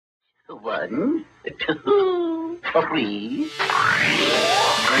1, 2, 3. Greetings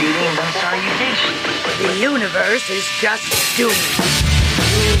and salutations. The universe is just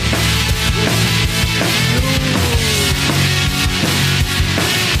doomed.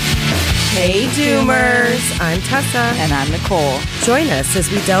 Hey Doomers, I'm Tessa. And I'm Nicole. Join us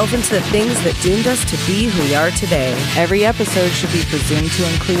as we delve into the things that doomed us to be who we are today. Every episode should be presumed to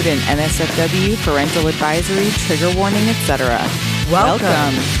include an NSFW, parental advisory, trigger warning, etc.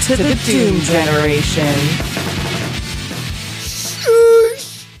 Welcome to the Doom Generation.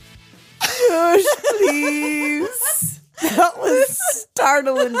 Shush, please. That was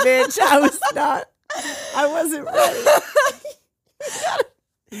startling, bitch. I wasn't ready.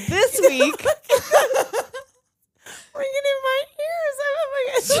 This week, Ringing in my ears.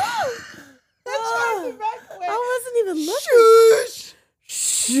 I wasn't even looking.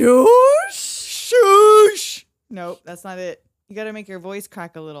 Shush. Shush. nope, that's not it. You got to make your voice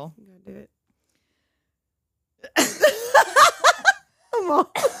crack a little. I'm gonna do it.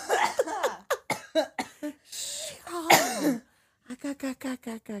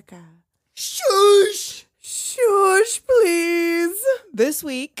 Shush. Shush, please. This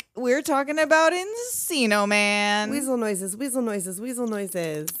week, we're talking about Encino Man. Weasel noises, weasel noises, weasel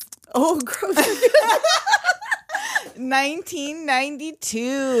noises. Oh, gross.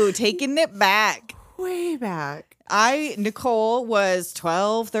 1992, taking it back. Way back. Nicole, was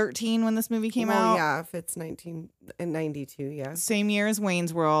 12, 13 when this movie came out. Yeah, if it's 1992, yeah. Same year as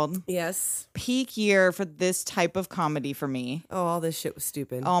Wayne's World. Yes. Peak year for this type of comedy for me. Oh, all this shit was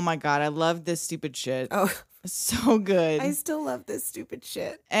stupid. Oh my God, I love this stupid shit. Oh, So good. I still love this stupid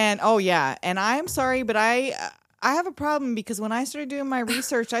shit. And oh yeah, and I'm sorry, but I have a problem because when I started doing my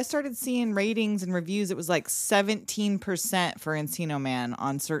research, I started seeing ratings and reviews. It was like 17% for Encino Man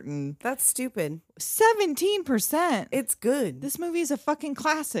on certain. That's stupid. 17%. It's good. This movie is a fucking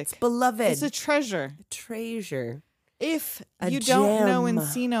classic. Beloved. It's a treasure. treasure. If A you don't know gem.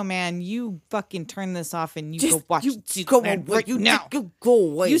 Encino Man, you fucking turn this off and you go watch you Encino go Man away. right You now. go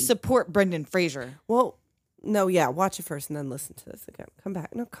away. You support Brendan Fraser. Well, no, yeah, watch it first and then listen to this again. Come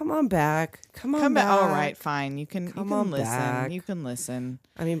back. No, come on back. Come Come back. back. All right, fine. You can on listen. back. You can listen.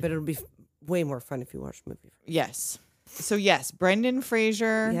 I mean, but it'll be way more fun if you watch the movie first. Yes. So yes, Brendan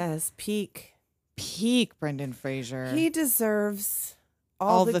Fraser. Yes, peak. Peak Brendan Fraser. He deserves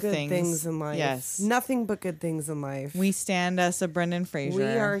all the good things. things in life. Yes. Nothing but good things in life. We stand us a Brendan Fraser. We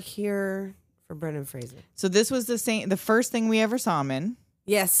are here for Brendan Fraser. So this was the first thing we ever saw him in.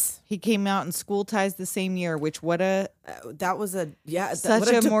 Yes. He came out in School Ties the same year, which That was a, yeah. such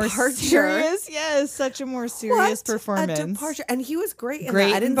what a more departure. serious, such a more serious What performance. a departure. And he was great in Great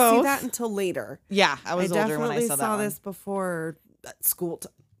that. I in didn't see both. that until later. Yeah, I was older when I definitely saw that saw one. this before school.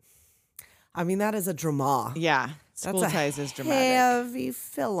 I mean, that is a drama. Yeah, School That's a Ties is dramatic. heavy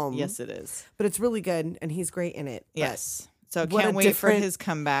film. Yes, it is. But it's really good, and he's great in it. But Yes. So what can't a wait for different- his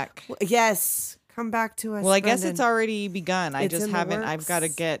comeback. yes, come back to us. Well, I guess Brendan. it's already begun. I It's just in the haven't. I've got to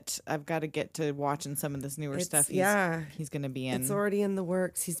works. get to watching some of this newer It's- stuff. yeah. he's gonna be in. It's already in the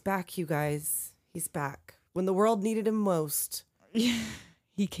works. He's back, you guys. He's back. When the world needed him most,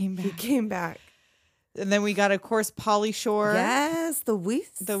 He came back, he came back. and then we got, of course, Pauly Shore. Yes, the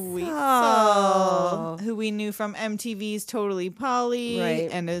Weasel. The Weasel, who we knew from MTV's Totally Polly, Right.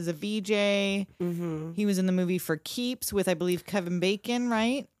 and as a VJ. Mm-hmm. He was in the movie For Keeps with, I believe, Kevin Bacon,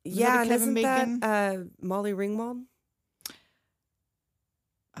 right? Was Yeah, it a and Kevin isn't that Molly Ringwald?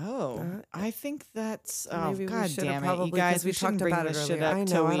 Oh, I think that's. Oh, Maybe we God should have damn it, probably, you guys! 'cause We shouldn't talked bring about this it shit earlier. up. I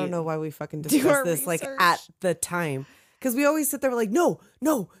till know. I we don't know why we fucking do discussed our this like research. at the time. Because we always sit there, we're like, no,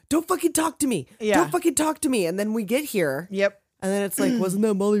 don't fucking talk to me. Yeah. Don't fucking talk to me. And then we get here. Yep. And then it's like, wasn't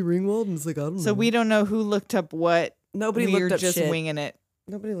that Molly Ringwald? And it's like, I don't know. So we don't know who looked up what. Nobody We're looked up just shit. winging it.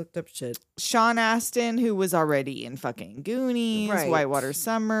 Nobody looked up shit. Sean Astin, who was already in fucking Goonies, Right. Whitewater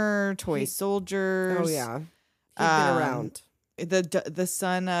Summer, Toy Soldiers. Oh, yeah. He'd been around. The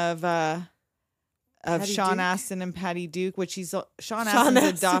son of Patty Sean Duke? Astin and Patty Duke, which he's Sean Sean Astin's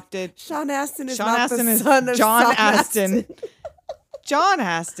Astin. adopted. Sean Astin is Sean not Astin the is son of John Sean Astin. John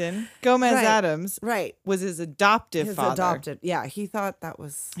Astin, Gomez Right. Adams, Right. was his adoptive His father. adopted. Yeah, he thought that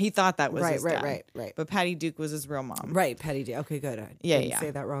was... He thought that was Right, his right, dad. right. But Patty Duke was his real mom. Right, Patty D. Okay, good. I Yeah, didn't yeah. say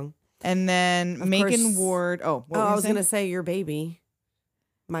that wrong. And then Of Megan course- Ward. Oh, what were I you was saying? going to say your baby,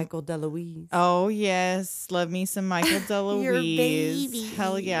 Michael DeLuise. Oh yes, love me some Michael DeLuise. Your baby.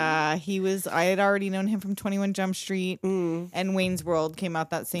 Hell yeah, I had already known him from 21 Jump Street, Mm. and Wayne's World came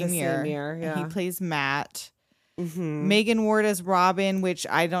out that same The year. same year, And yeah. he plays Matt. Mm-hmm. Megan Ward as Robin, which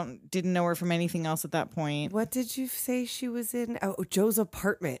I didn't know her from anything else at that point. What did you say she was in? Oh, Joe's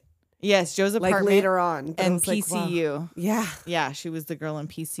Apartment. Yes, Joe's like apartment. later on. But I And was like, wow. PCU. Yeah. Yeah, she was the girl in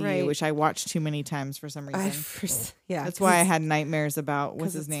PCU, Right. which I watched too many times for some reason. Yeah. That's why I had nightmares about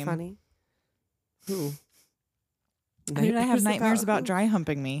what's his name. Funny. Who? Why did I have nightmares about dry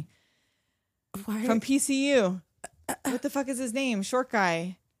humping me? Why? From PCU. What the fuck is his name? Short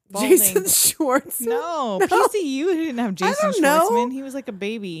guy. Balding. Jason Schwartz. No, PCU didn't have Jason don't know. Schwartzman. He was like a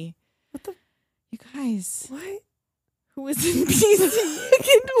baby. What the? You guys, What? who was in PCU?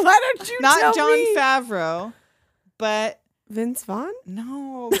 Why don't you Not tell Jon me? Favreau, but Vince Vaughn?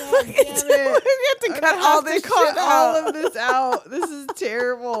 no. God damn it. We have to cut all this shit all out. of this out. This is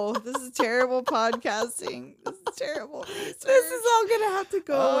terrible. This is terrible podcasting. This is terrible research. This is all gonna have to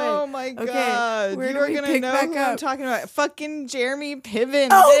go Oh away. my Okay, god! where You do are we gonna pick know back who I'm up? talking about. Fucking Jeremy Piven,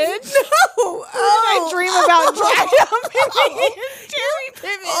 Oh bitch. no! I dream about dry humping.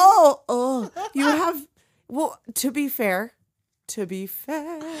 Jeremy Piven. Oh, you have. Well, to be fair,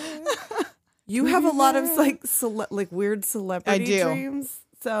 you have a lot of like like weird celebrity do. dreams.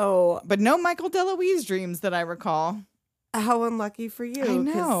 So But no Michael DeLuise dreams that I recall. how unlucky for you! I 'cause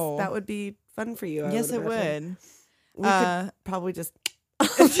know. that would be fun for you. Yes, it imagine. would. We could probably just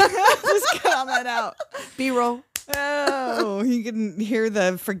Just cut all that out. B-roll. Oh, you can hear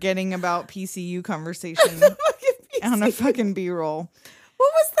the forgetting about PCU conversation on a fucking B-roll.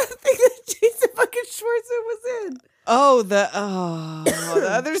 What was that thing that Jason fucking Schwartzman was in? Oh, the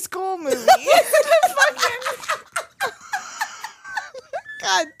other school movie.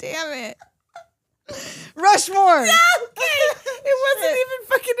 God damn it. Rushmore. Okay, it wasn't even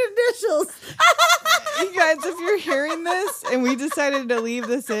fucking initials. You guys, if you're hearing this and we decided to leave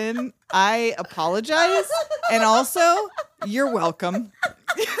this in, I apologize. And also, you're welcome.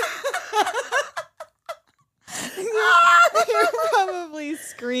 You're probably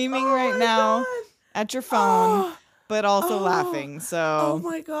screaming right now at your phone, but also laughing. Oh So,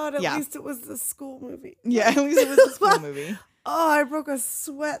 my god! At yeah. least it was the school movie. yeah, at least it was a school movie. Oh, I broke a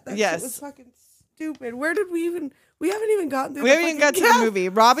sweat. That Yes. shit was fucking stupid. Where did we even? We haven't even gotten through. We haven't even got to the movie. movie.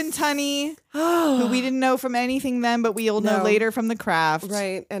 Robin Tunney, who we didn't know from anything then, but we'll know No. later from The Craft.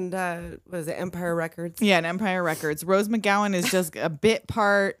 Right, and what is it? Empire Records. Yeah, and Empire Records. Rose McGowan is just a bit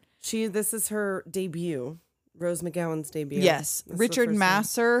part. This is her debut. Rose McGowan's debut. Yes. This is the Richard first one.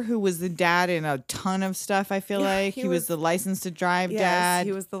 Masser, who was the dad in a ton of stuff, I feel Yeah, like. he He was was- the license to drive Yes, dad.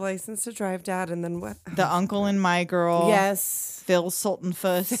 he was the license to drive dad, and then what? The uncle in My Girl. Yes. Phil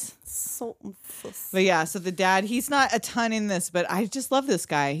Sultanfuss. Sultan Fuss. But yeah, so the dad, he's not a ton in this, but I just love this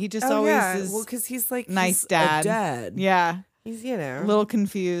guy. He just Oh always yeah, is well, because he's like nice he's dad. A dad. Yeah. He's a A little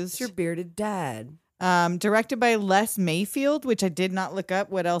confused. It's your bearded dad. Directed by Les Mayfield, which I did not look up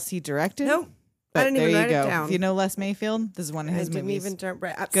what else he directed. Nope. But I didn't there even you write it go. down. If you know Les Mayfield, this is one of his I didn't movies. even turn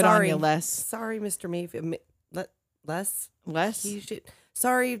right. Good on sorry. you, Les. Sorry, Mr. Mayfield. Les. Les? You should.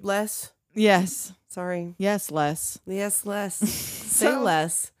 Sorry, Les. Yes. Sorry. Yes, Les. Yes, Les. Say So-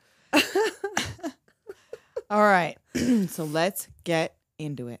 less. All right. So let's get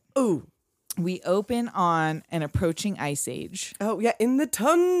into it. Ooh. We open on an approaching ice age. Oh yeah, in the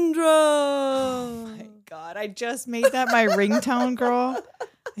tundra. My God, I just made that my ringtone, girl.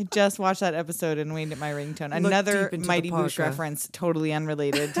 I just watched that episode and made it my ringtone. Another deep into the Mighty Boosh parka. reference, totally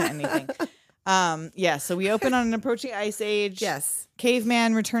unrelated to anything. Yeah, so we open on an approaching ice age. Yes.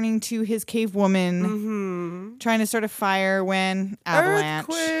 Caveman returning to his cave woman, Mm-hmm. trying to start a fire when avalanche,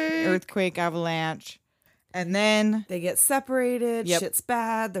 Earthquake. earthquake, avalanche. And then They get separated. Yep. Shit's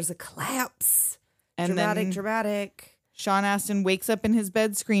bad. There's a collapse. And then- dramatic. Sean Astin wakes up in his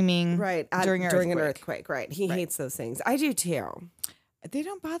bed screaming Right. during an earthquake. Right. He hates those things. I do too. They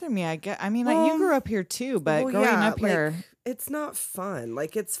don't bother me. I mean, Well, you grew up here too, but Well, growing yeah, up here, like, it's not fun.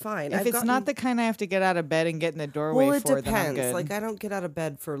 Like, it's fine. if it's not the kind I have to get out of bed and get in the doorway well, it for, then I'm depends. good. Like, I don't get out of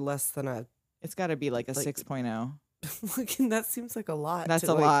bed for less than a. It's got to be like a like- 6.0. That seems like a lot. That's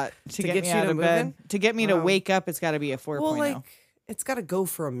to, a like, lot to get me you out to of bed. moving? To get me to Wow. wake up, it's got to be a 4.0. Well, like, it's got to go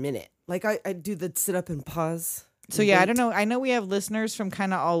for a minute. Like, I do the sit up and pause. So and yeah, I wait. don't know. I know we have listeners from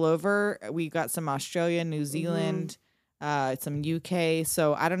kind of all over. We got some Australia, New Zealand, some UK.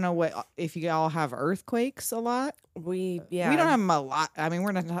 So I don't know what if you all have earthquakes a lot. We We don't have them a lot. I mean,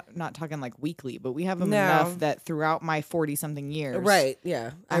 we're not talking like weekly, but we have them enough that throughout my 40-something years, Right.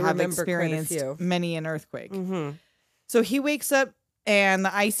 Yeah. I have remember experienced quite a few. many an earthquake. Mm-hmm. So he wakes up and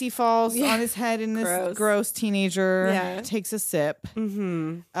the icy falls Yeah. on his head, and this Gross. gross teenager Yeah. takes a sip.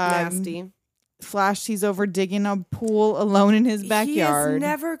 Mm-hmm. Nasty. Flash sees over digging a pool alone in his backyard. He is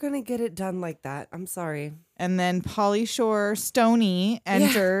never gonna get it done like that. I'm sorry. And then Polly Shore Stoney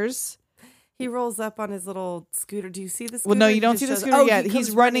enters. He rolls up on his little scooter. Do you see the scooter? Well, no, you He don't just see the shows- scooter Oh, yet. he He's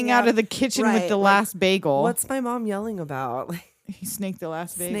comes running out of the kitchen with Right, the like, last bagel. What's my mom yelling about? He snaked the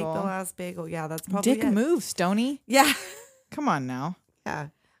last bagel. Snake the last bagel. Yeah, that's probably Dick it. move, Stony. Yeah. Come on now. Yeah.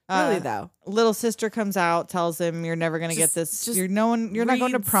 Really, Uh, though. Little sister comes out, tells him, "You're never gonna get this. Just You're not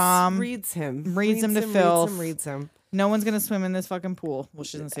going to prom. Reads him. Reads him to filth. Reads him. No one's gonna swim in this fucking pool." Well,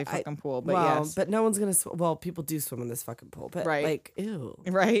 she doesn't say fucking pool, but well, yes, but no one's gonna. Well, people do swim in this fucking pool, but Right. like, ew.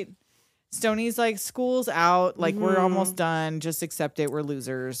 right. Stoney's like, "School's out. Like we're almost done. Just accept it. We're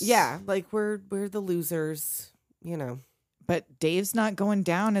losers." Yeah, like we're the losers. You know. But Dave's not going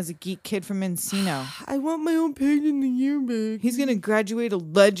down as a geek kid from Encino. I want my own page in the yearbook. He's gonna graduate a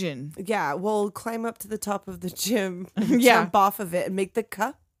legend. Yeah, we'll climb up to the top of the gym, Yeah. jump off of it, and make the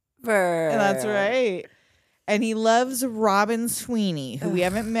cover. That's right. And he loves Robin Sweeney, who we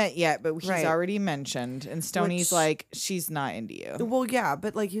haven't met yet, but he's Right. already mentioned. And Stoney's Which- like, she's not into you. Well, yeah,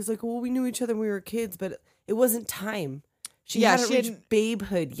 but like he's like, well, we knew each other when we were kids, but it wasn't time. She Yeah, hadn't she reached hadn't-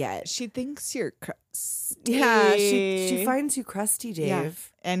 babehood yet. She thinks you're crusty. Yeah, she finds you crusty, Dave. Yeah.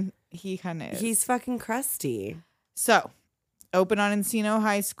 And he kind of is. He's fucking crusty. So, open on Encino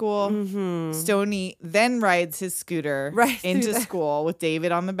High School. Mm-hmm. Stoney then rides his scooter Right through into the- school with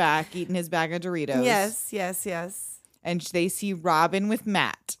David on the back, eating his bag of Doritos. Yes. And they see Robin with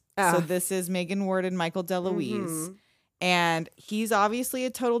Matt. Ah. So this is Megan Ward and Michael DeLuise. Mhm. And he's obviously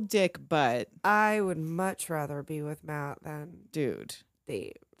a total dick, but I would much rather be with Matt than dude,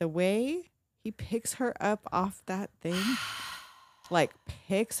 Dave. the way he picks her up off that thing, like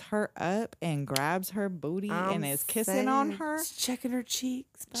picks her up and grabs her booty and is kissing on her, Just checking her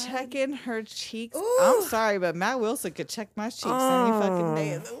cheeks. bud. checking her cheeks. Ooh. I'm sorry, but Matt Wilson could check my cheeks any fucking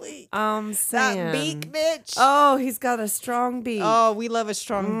day of the week. I'm saying. That beak, bitch. Oh, he's got a strong beak. Oh, we love a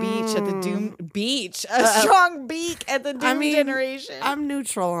strong beach at the Doom Beach. A strong beak at the Doom I mean, generation. I'm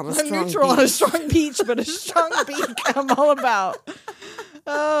neutral on a I'm strong neutral beak. on a strong beach, but a strong beak I'm all about.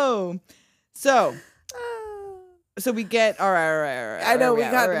 Oh. So we get all right. I know we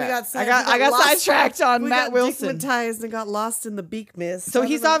got I got lost- sidetracked on we Matt got Wilson. dickmatized and got lost in the beak mist. So I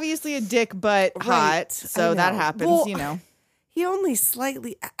he's don't know. obviously a dick but Right, hot. So I that know. happens, Well, you know. He only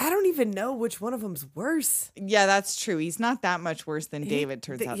slightly. I don't even know which one of them's worse. Yeah, that's true. He's not that much worse than He- David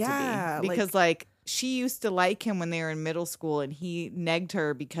turns out yeah, to be. Because like she used to like him when they were in middle school and he negged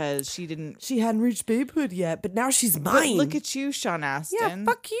her because she didn't. She hadn't reached babehood yet, but now she's But mine. look at you, Sean Astin. yeah,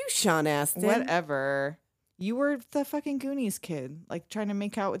 fuck you, Sean Astin. Whatever. You were the fucking Goonies kid, like trying to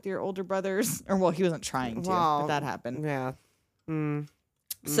make out with your older brothers. Or, well, he wasn't trying to, but that happened. Yeah.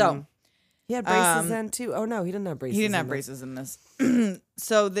 So, He had braces then too. Oh no, he didn't have braces. he didn't have in braces in this.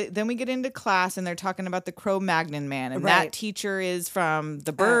 So then we get into class and they're talking about the Cro-Magnon man. And Right. that teacher is from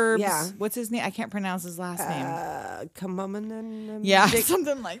the Burbs. yeah. What's his name? I can't pronounce his last name. Yeah, Yeah,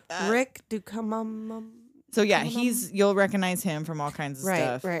 something like that. Rick Ducamum. So yeah, you'll recognize him from all kinds of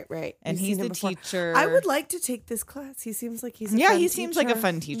stuff. Right. And You've he's seen him the before. teacher. I would like to take this class. He seems like he's a Yeah, fun he seems like a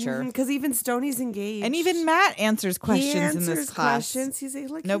fun teacher. Because even Stoney's engaged. And even Matt answers questions he in answers this class. questions. He's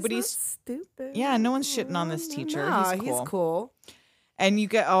like Nobody's- he's not stupid. Yeah, no one's shitting on this teacher. No, He's cool. cool. And you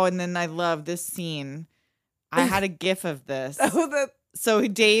get and then I love this scene. I had a gif of this. Oh, that So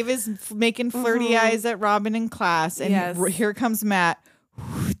Dave is making flirty eyes at Robin in class, and Yes. here comes Matt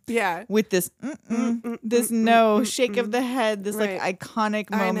yeah. with this shake of the head, this Right. like iconic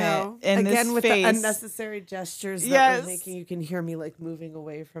I moment, know. and Again this with face. the unnecessary gestures that Yes. we're making. You can hear me like moving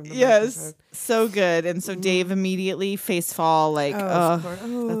away from the Yes, microphone. so good. And so Dave immediately face fall, like, of oh, course.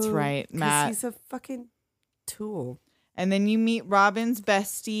 that's Oh, right, 'cause Matt. He's a fucking tool. And then you meet Robin's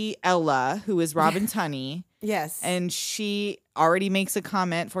bestie Ella, who is Robin's honey, Yes. and she already makes a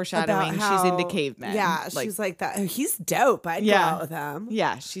comment foreshadowing she's into cavemen. Yeah, she's like that. Oh, he's dope. I'd go Yeah. out with him.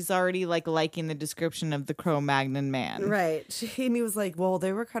 Yeah, she's already like liking the description of the Cro-Magnon man. Right. And he was like, well,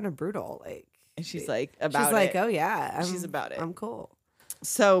 they were kind of brutal. Like, And she's like about she's like, it. oh yeah, She's about it. I'm cool.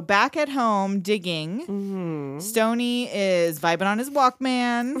 So back at home digging, Mm-hmm. Stoney is vibing on his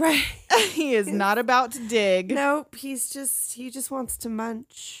Walkman. Right. He is not about to dig. Nope. He just wants to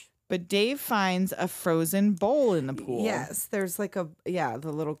munch. But Dave finds a frozen bowl in the pool. Yes. There's like the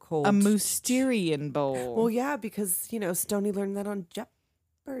little cold. A Mousterian bowl. Well, yeah, because Stoney learned that on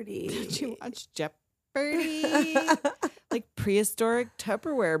Jeopardy. Did you watch Jeopardy? Like prehistoric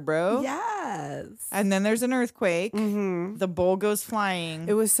Tupperware, bro. Yes. And then there's an earthquake. Mm-hmm. The bowl goes flying.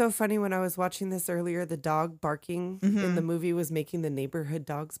 It was so funny when I was watching this earlier. The dog barking in the movie was making the neighborhood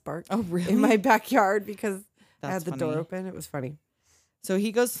dogs bark. Oh, really? In my backyard because I That's had the door funny. open. It was funny. So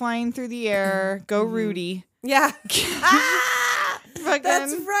he goes flying through the air. Go Rudy. Yeah. Fucking-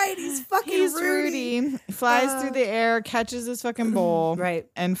 That's right. He's fucking He's Rudy. Rudy. Flies through the air, catches this fucking bowl. Right.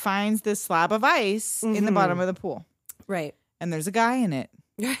 And finds this slab of ice in the bottom of the pool. Right. And there's a guy in it.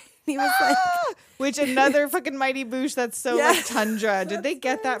 He was like, Which another fucking Mighty Boosh that's so Yeah. like tundra. Did they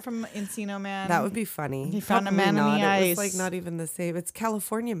get that from Encino Man? That would be funny. He found a Probably man in not. the It was ice. like not even the same. It's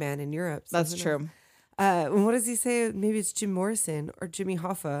California Man in Europe. So That's who knows? true. And what does he say? Maybe it's Jim Morrison or Jimmy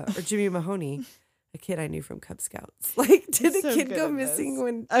Hoffa or Jimmy Mahoney, a kid I knew from Cub Scouts. Like, did He's a so kid good go at missing this.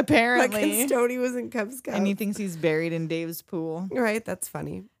 when Apparently. Stoney was in Cub Scouts? And he thinks he's buried in Dave's pool. Right, that's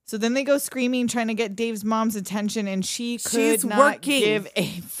funny. So then they go screaming, trying to get Dave's mom's attention, and she's not working. give a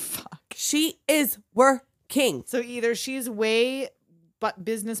fuck. She is working. So either she's way but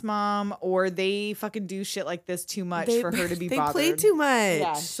business mom, or they fucking do shit like this too much for her to be they bothered. play too much.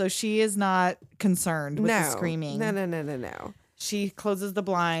 Yeah. So she is not concerned with the screaming. No. She closes the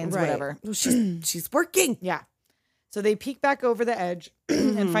blinds, Right. whatever. Well, she's working. Yeah. So they peek back over the edge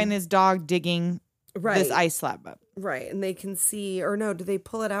and find this dog digging this ice slab up. Right. And they can see, or no, do they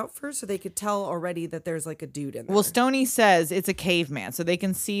pull it out first so they could tell already that there's like a dude in there? Well, Stoney says it's a caveman, so they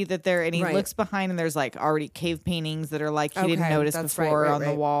can see that there, and he Right. looks behind and there's like already cave paintings that are like he didn't Okay, notice that's before right, on the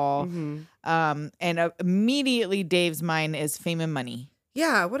right. wall. Mm-hmm. And immediately Dave's mind is fame and money.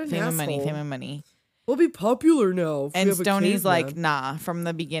 Yeah, what an Fame asshole. and money, fame and money. We'll be popular now. if we And have a Stoney's like, caveman. nah, from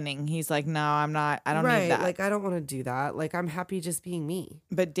the beginning. He's like, no, I'm not, I don't right, need that. like I don't want to do that. Like I'm happy just being me.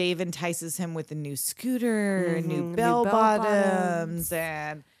 But Dave entices him with a new scooter, new New bell bell-bottoms. bottoms,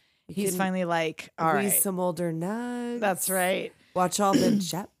 and he's can finally like, all right, some older nugs. that's right. Watch all the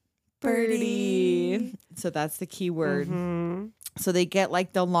Jeopardy. Birdie. So that's the key word. Mm-hmm. So they get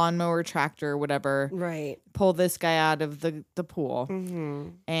like the lawnmower tractor or whatever, Right. pull this guy out of the pool Mm-hmm.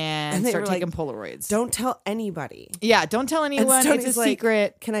 and they start were like, taking Polaroids. Don't tell anybody. Yeah, don't tell anyone. It's Stoney's a like,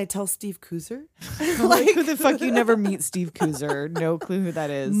 secret. Can I tell Steve Kooser? Like, who the fuck? You never meet Steve Kooser. No clue who that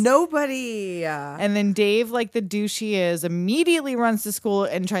is. Nobody. And then Dave, like the douche he is, immediately runs to school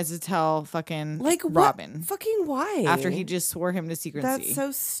and tries to tell fucking like Robin What? Fucking why? after he just swore him to secrecy. That's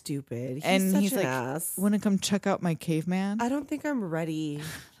so stupid. He's and such he's an like, ass. "Want to come check out my caveman? I I don't think I'm ready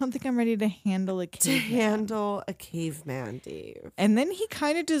don't think I'm ready to handle a to caveman." handle a caveman, Dave. And then he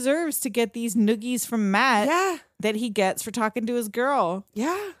kind of deserves to get these noogies from Matt Yeah. that he gets for talking to his girl.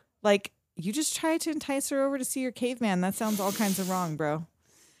 Yeah. Like, you just tried to entice her over to see your caveman. That sounds all kinds of wrong, bro.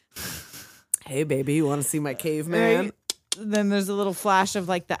 Hey, baby, you want to see my caveman? Right? Then there's a little flash of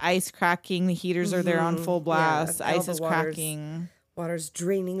like the ice cracking. The heaters are there on full blast. Yeah, all Ice the is water's- cracking. Water's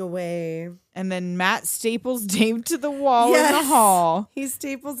draining away. And then Matt staples Dave to the wall in the Yes. hall He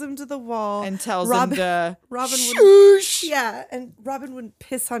staples him to the wall and tells Robin- him to Robin would shush. Yeah, and Robin wouldn't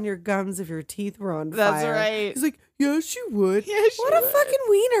piss on your gums if your teeth were on That's fire. right. He's like, yeah, she would. Yeah, she what a would. fucking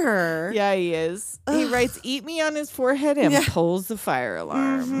wiener. Yeah, he is. He writes "Eat me" on his forehead and Yeah. pulls the fire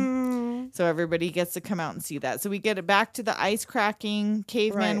alarm. Mhm. So everybody gets to come out and see that. So we get it back to the ice cracking,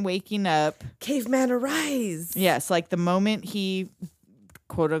 caveman Right. waking up. Caveman arise. Yes, like the moment he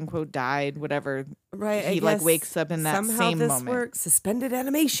quote unquote died, whatever. Right. I He, like, guess wakes up in that somehow same this moment. works. Suspended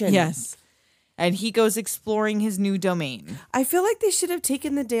animation. Yes. And he goes exploring his new domain. I feel like they should have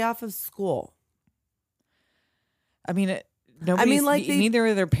taken the day off of school. I mean, nobody's, like, they- neither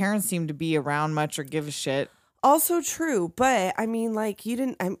of their parents seem to be around much or give a shit. Also true, but I mean, like you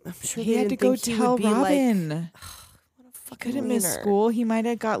didn't. I'm sure He they had to didn't go think he tell would be like, Robin. fucking Couldn't miss wiener. school. He might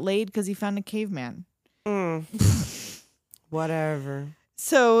have got laid because he found a caveman. Whatever.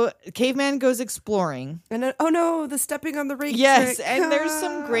 So caveman goes exploring. And then, oh no, the stepping on the rake. Yes, trick. and there's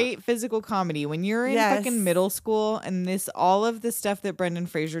some great physical comedy when you're in Yes. fucking middle school, and all of the stuff that Brendan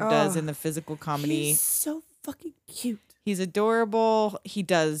Fraser does Oh, in the physical comedy. He's so fucking cute. He's adorable. He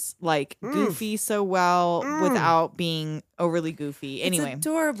does like goofy so well without being overly goofy. Anyway, It's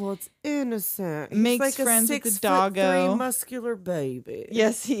adorable. It's innocent. He's Makes like friends a with the 6'3" doggo. muscular baby.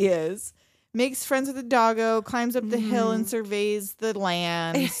 yes, he is. Makes friends with the doggo, climbs up the hill and surveys the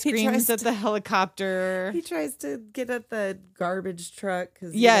land, He screams tries at the helicopter. He tries to get at the garbage truck.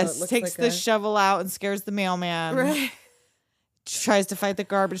 Cause, Yes, it looks takes like the a, shovel out and scares the mailman. Right. Tries to fight the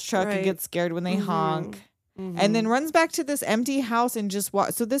garbage truck and Right. gets scared when they honk. Mhm. And then runs back to this empty house and just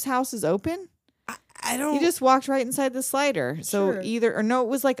walk. So this house is open? I don't. He just walked right inside the slider. So Sure. it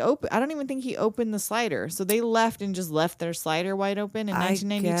was like open. I don't even think he opened the slider. So they left and just left their slider wide open in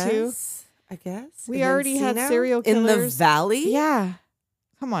 1992. I guess. We In already had Encino? serial in the killers. valley. Yeah.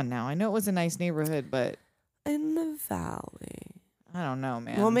 Come on now. I know it was a nice neighborhood, but In the valley. I don't know,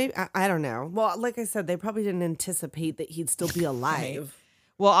 man. Well, maybe I don't know. Well, like I said, they probably didn't anticipate that he'd still be alive.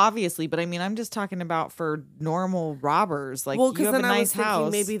 Well, obviously, but I mean, I'm just talking about for normal robbers. Like, well, you because have a then I was nice thinking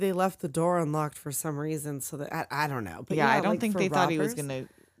house. maybe they left the door unlocked for some reason, so that I don't know. But yeah, I don't like think for they thought he was robbers- going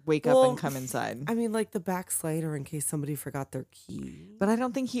to wake up Well, and come inside. I mean, like the back slider in case somebody forgot their key. But I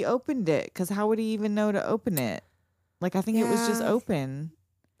don't think he opened it because how would he even know to open it? Like, I think it was just Yeah. open.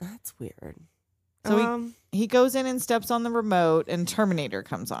 That's weird. So he goes in and steps on the remote, and Terminator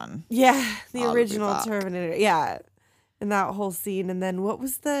comes on. Yeah, the All original fuck. Terminator. Yeah, and that whole scene. And then what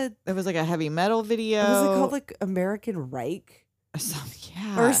was the? It was like a heavy metal video. Was it called like American Reich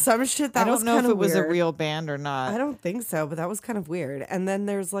Yeah. or some shit? That I don't was know if kinda it was a weird. real band or not. I don't think so, but that was kind of weird. And then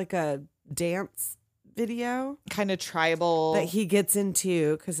there's like a dance video Kind of tribal. that he gets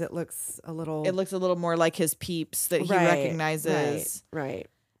into because it looks a little. It looks a little more like his peeps that he Right, recognizes. Right.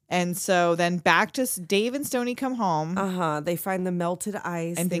 And so then back to Dave and Stoney come home. They find the melted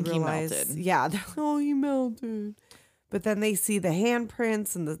ice And they think he realize, melted. Yeah, they're like, oh, he melted. But then they see the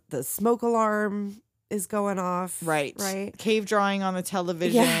handprints and the smoke alarm is going off. Right. Right. Cave drawing on the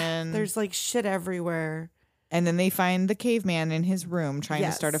television. Yeah. There's like shit everywhere. And then they find the caveman in his room trying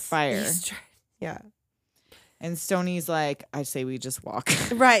to start a Yes. fire. Yeah. And Stoney's like, I say we just walk.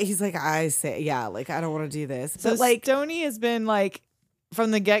 Right. He's like, I say, yeah, like, I don't want to do this. So But like, Stoney has been like,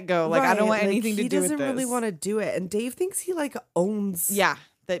 from the get-go, like, I don't want right, like, anything to do with this. He doesn't really want to do it. And Dave thinks he like owns. Yeah.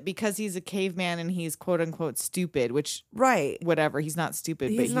 That because he's a caveman and he's quote unquote stupid, which Right. whatever, he's not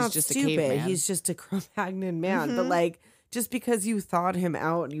stupid, but he's not just stupid. a caveman. He's just a Cro-Magnon man. Mm-hmm. But like, just because you thawed him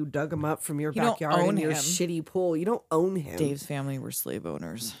out and you dug him up from your You don't backyard own in your him. shitty pool, you don't own him. Dave's family were slave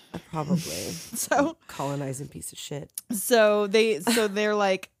owners. Probably. So Colonizing piece of shit. they're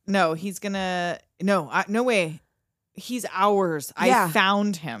like, no, he's gonna no way. He's ours. Yeah. I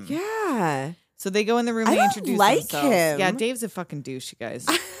found him. Yeah. So they go in the room. I They don't introduce like themselves. him. Yeah, Dave's a fucking douche, you guys.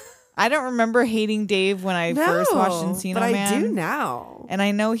 I don't remember hating Dave when I first watched Encino but Man. I do now. And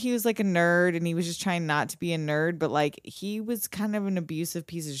I know he was like a nerd and he was just trying not to be a nerd, but like he was kind of an abusive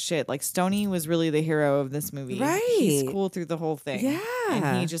piece of shit. Like Stoney was really the hero of this movie. Right. He's cool through the whole thing. Yeah.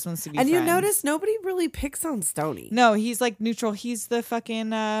 And he just wants to be And you friends. notice nobody really picks on Stoney. No, he's like neutral. He's the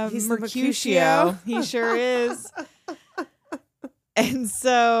fucking He's the Mercutio. Mercutio. He sure is. And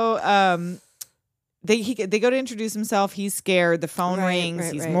so they go to introduce himself. He's scared. The phone Right, rings.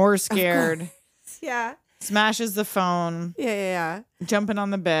 right, He's right. more Of scared. Yeah. Smashes the phone. Yeah. Jumping on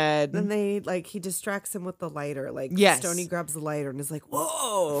the bed. Then he distracts him with the lighter. Like, Yes. Stoney grabs the lighter and is like,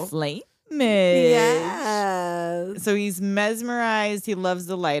 whoa. Flame. Yes. So he's mesmerized. He loves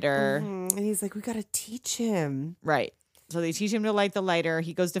the lighter. Mhm. And he's like, we got to teach him. Right. So they teach him to light the lighter.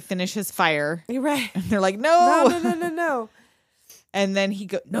 He goes to finish his fire. You're right. And they're like, no. No. And then he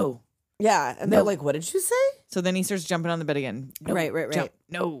goes, no. Yeah. And they're like, what did you say? So then he starts jumping on the bed again. No, Right. Jump.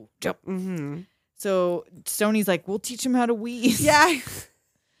 No, jump. Mm-hmm. So Stoney's like, we'll teach him how to wheeze. Yeah.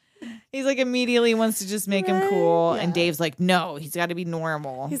 He's like immediately wants to just make him Right, cool. yeah. And Dave's like, no, he's got to be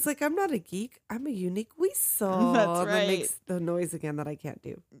normal. He's like, I'm not a geek. I'm a unique whistle. That's And then right. makes the noise again that I can't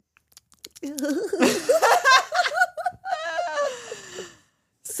do.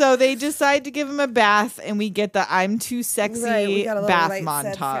 So they decide to give him a bath, and we get the "I'm too sexy" Right, we got a little bath right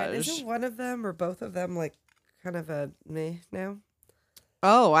said Fred. montage. Isn't one of them or both of them like kind of a meh now?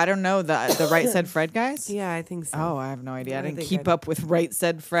 Oh, I don't know the Right Said Fred guys. Yeah, I think so. Oh, I have no idea. I I didn't think keep I- up with Right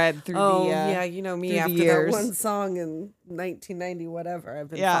Said Fred through Oh, the. yeah, you know me through the after years. that one song in 1990, whatever. I've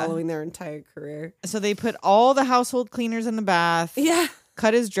been Yeah. following their entire career. So they put all the household cleaners in the bath. Yeah.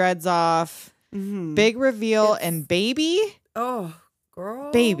 Cut his dreads off. Mm-hmm. Big reveal and baby. Oh,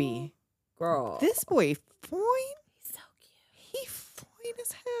 girl. Baby. Girl. This boy fine. He's so cute. He fine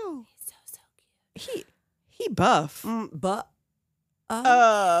as hell. He's so cute. He buff. But.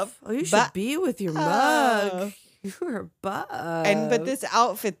 Oh, you should be with your mug. You are buff. But this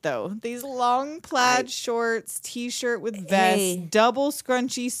outfit though, these long plaid shorts, t-shirt with vest, Hey. double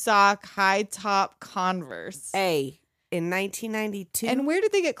scrunchy sock, high top Converse. A in 1992. And where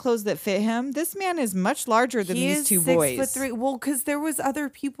did they get clothes that fit him? This man is much larger than he these is two 6'3". boys. Well, because there was other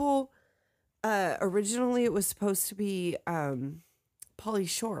people. Originally, it was supposed to be Pauly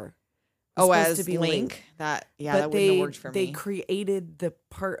Shore. It was Oh, supposed as to be Link? That But wouldn't have worked for they me. created the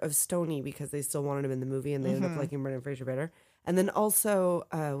part of Stoney because they still wanted him in the movie, and they ended up Mhm. liking Brendan Fraser better. And then also,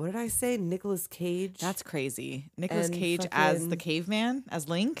 what did I say? Nicolas Cage. That's crazy. Nicolas And Cage as the fucking- caveman, as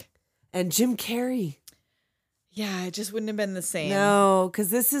Link. and Jim Carrey. Yeah, it just wouldn't have been the same. No, because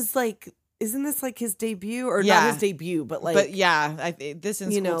this is like, isn't this like his debut or Yeah. not his debut, but like, but yeah, this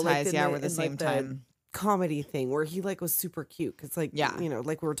and you School know, like Ties, in yeah, the- were the in, like, same the- time. comedy thing where he like was super cute because like Yeah. you know,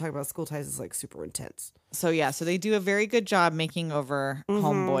 like we were talking about, School Ties is like super intense. So yeah, so they do a very good job making over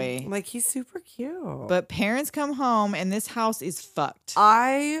Homeboy. Like he's super cute. But parents come home and this house is fucked.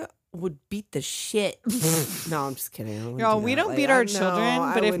 I would beat the shit. No, I'm just kidding. I wouldn't Y'all, do we that. don't Like, beat I our know, children,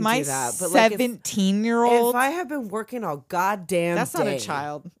 I but if wouldn't my do that. But, like, if 17-year-old, I have been working all goddamn that's not day- a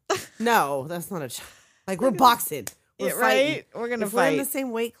child. No, that's not a child. Like we're boxing. We're Yeah, fighting. right? We're gonna If we're in the fight.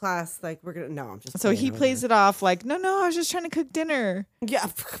 same weight class, like we're gonna. No, I'm just. So he plays it off like, no, I was just trying to cook dinner. Yeah,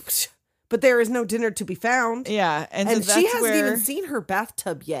 but there is no dinner to be found. Yeah. And so And that's she hasn't where, even seen her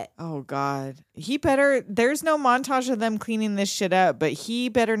bathtub yet. oh God. He better, there's no montage of them cleaning this shit up, but he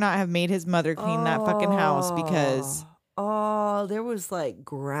better not have made his mother clean that fucking house because Oh, there was like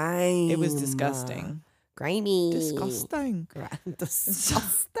grime. it was disgusting. Grimy. Disgusting.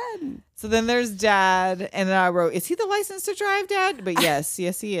 Disgusting. So then there's Dad, and then I wrote, is he the license to drive, Dad? But yes,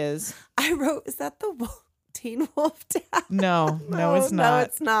 yes, he is. I wrote, is that the Teen Wolf dad? No, no, it's No, not.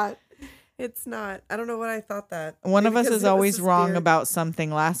 it's not. It's not. I don't know what I thought that. One of Maybe us because is it was always his wrong beard. about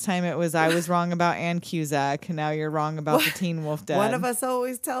something. Last time it was I was wrong about Ann Cusack. Now you're wrong about the Teen Wolf Dad. One of us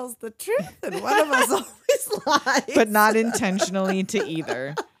always tells the truth, and one of us always lies. but not intentionally to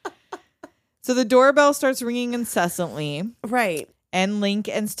either. So the doorbell starts ringing incessantly, right. and Link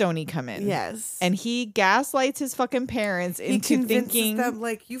and Stoney come in. Yes. And he gaslights his fucking parents he into convinces thinking them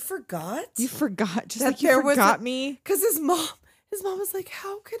like, you forgot? you forgot, just that like you there was forgot me. Because his mom was like,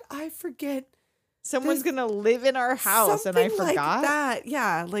 how could I forget Someone's there's gonna live in our house, and I something forgot. like that?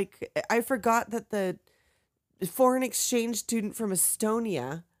 Yeah, like I forgot that the foreign exchange student from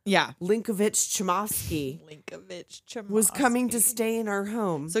Estonia, Yeah, Linkovich Chomovsky, Linkovich was coming to Chomsky. stay in our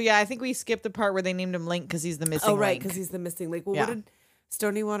home. So yeah, I think we skipped the part where they named him Link because he's the missing. oh, right, Link. because he's the missing link. Well, Yeah. what did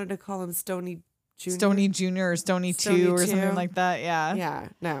Stoney wanted to call him? Stony Jr.? Stoney Jr. or Stoney Stoney 2 or 2. something like that. Yeah. Yeah,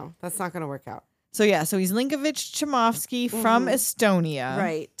 no, that's not going to work out. So yeah, so he's Linkovich Chomovsky from Estonia.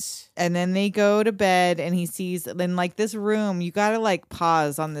 Right. And then they go to bed and he sees then like this room, you gotta like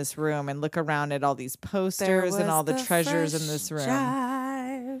pause on this room and look around at all these posters and all the treasures in this room.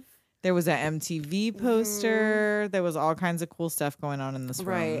 Drive. There was an MTV poster. There was all kinds of cool stuff going on in this room.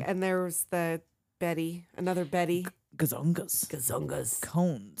 Right, and there was the Betty, another Betty. Gazongas. Gazongas.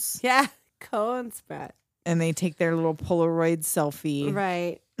 Cones. Yeah, cone spread. And they take their little Polaroid selfie.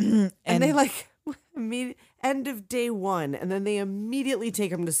 Right. And they like end of day one, and then they immediately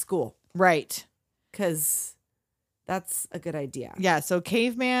take him to school Right. because that's a good idea. Yeah. So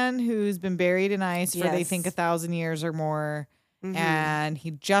caveman who's been buried in ice for they Yes. think 1,000 years or more. Mhm. And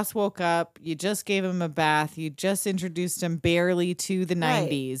he just woke up. You just gave him a bath. You just introduced him barely to the Right.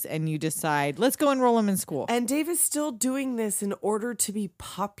 90s. And you decide, let's go enroll him in school. And Dave is still doing this in order to be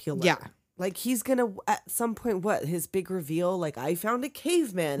popular. Yeah. Like he's gonna at some point, what his big reveal? Like I found a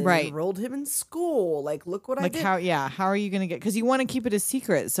caveman and Right. enrolled him in school. Like look what I like did. how are you going to get, because you want to keep it a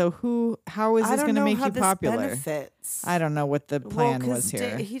secret. So how is I this don't going to know make how you this popular? benefits. I don't know what the plan 'cause was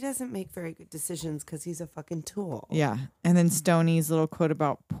here. He doesn't make very good decisions because he's a fucking tool. Yeah. And then Stoney's little quote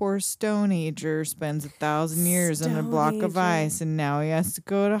about poor Stone Ager spends 1,000 years in a block of Stone Ager. ice and now he has to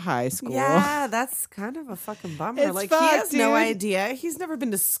go to high school. Yeah, that's kind of a fucking bummer. It's Like he fucked, has no dude. idea. He's never been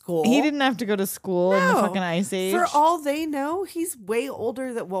to school. He didn't have to go to school in the No. fucking ice age. For all they know, he's way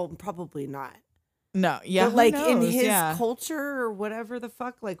older than probably not. No, yeah. But who like in knows? his Yeah. culture or whatever the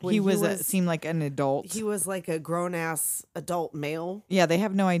fuck, like when he was, seemed like an adult. he was like a grown ass adult male. Yeah, they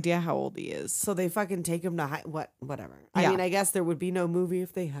have no idea how old he is. So they fucking take him to whatever. Yeah. I mean, I guess there would be no movie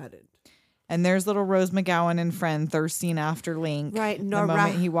if they hadn't. And there's little Rose McGowan and friend thirsting after Link. Right, The Nora.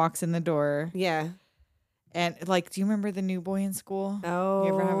 moment he walks in the door. Yeah. And like, do you remember the new boy in school? Oh, You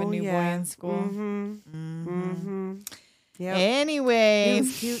ever have a new boy yeah. in school? Mm-hmm. Mm-hmm. Yeah. Anyway. He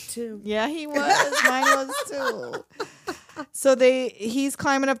was cute too. Yeah, he was. Mine was too. So he's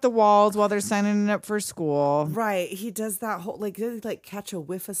climbing up the walls while they're signing up for school. Right. He does that whole did he like catch a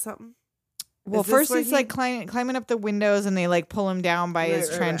whiff of something? Well, Is this first where he's he- like climbing up the windows and they like pull him down by his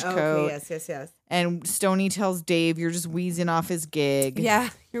Right, trench right. coat. Okay, yes. And Stoney tells Dave, you're just wheezing off his gig. Yeah,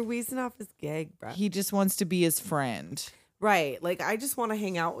 you're wheezing off his gig, bro. He just wants to be his friend. Right. Like I just want to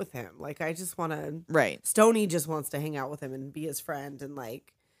hang out with him. Like I just want to Right. Stoney just wants to hang out with him and be his friend and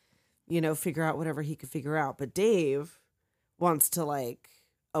like, figure out whatever he could figure out. But Dave wants to like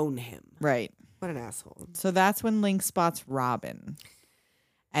own him. Right. What an asshole. So that's when Link spots Robin.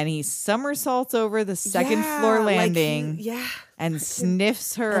 And he somersaults over the second floor Yeah, like landing yeah. and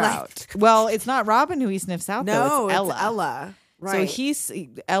sniffs her Like- out. Well, it's not Robin who he sniffs out, No, though. It's it's Ella. Right. So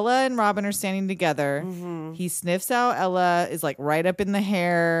Ella and Robin are standing together. Mhm. He sniffs out Ella, is like right up in the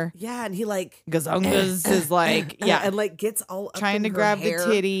hair. Yeah, and he like Gazungas is like, yeah, and like gets all up trying in to her grab hair. the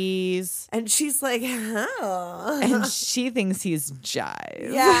titties. And she's like, oh. And she thinks he's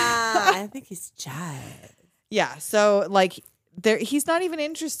jive. yeah, I think he's jive. Yeah. So like he's not even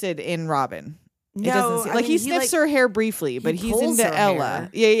interested in Robin. It No, doesn't seem, I like mean, he he, sniffs like, her hair briefly, but he's pulls into her Ella. hair.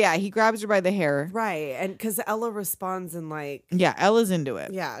 Yeah. He grabs her by the hair. Right. And because Ella responds and like, Yeah, Ella's into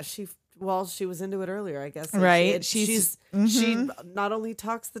it. yeah, she was into it earlier, I guess. Like, Right. She not only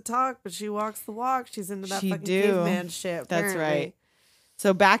talks the talk, but she walks the walk. She's into that She fucking do. caveman shit. That's apparently. right.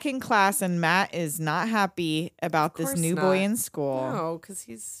 So back in class, and Matt is not happy about this course new not. boy in school. No, because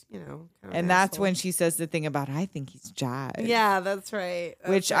he's, kind of And an that's asshole. when she says the thing about, I think he's jive. Yeah, that's right.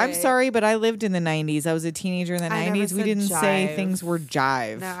 Which I'm sorry, but I lived in the 90s. I was a teenager in the I never 90s. We said didn't say jive. things were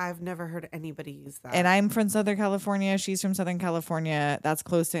jive. No, I've never heard anybody use that. And I'm from Southern California. She's from Southern California. That's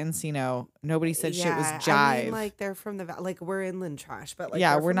close to Encino. Nobody said shit was jive. I mean, like they're from the like we're inland trash, but like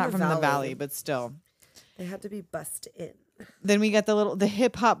yeah, they're we're not from the valley, but still. they had to be bussed in. Then we got the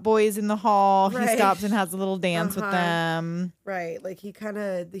hip hop boys in the hall. He Right. stops and has a little dance with them. Right, like he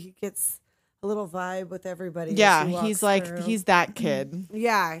gets a little vibe with everybody. as Yeah, he he's walks like through. he's that kid.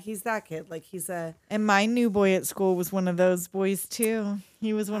 Yeah, he's that kid. Like he's a And my new boy at school was one of those boys too.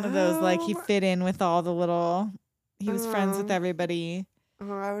 He was one of those like he fit in with all the little. He was friends with everybody.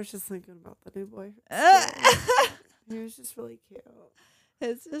 oh, I was just thinking about the new boy. He was just really cute.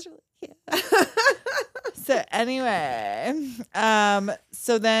 It's just really cute. So anyway,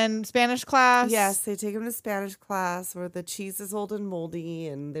 so then Spanish class. Yes, they take him to Spanish class where the cheese is old and moldy,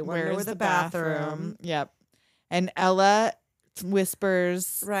 and they want to know where Where's the bathroom. Yep. And Ella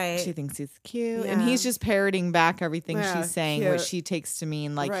whispers, Right. she thinks he's cute, and Yeah. he's just parroting back everything Yeah, she's saying, which cute. she takes to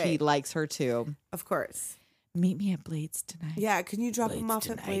mean like he Right. likes her too. Of course. Meet me at Blades tonight. Yeah, can you drop Blades him off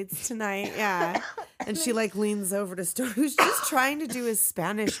tonight. at Blades tonight? Yeah. And she like leans over to Stone, who's just trying to do his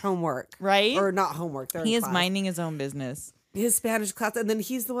Spanish homework. Right? Or not homework. They're He in is class. minding his own business. His Spanish class. And then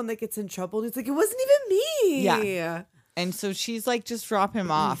he's the one that gets in trouble. And he's like, it wasn't even me. Yeah. And so she's like, just drop him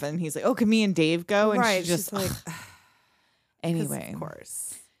off. And he's like, oh, can me and Dave go? And Right. she just, she's like, anyway. of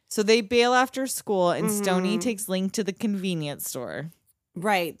course. So they bail after school, and Stoney Mm-hmm. takes Link to the convenience store.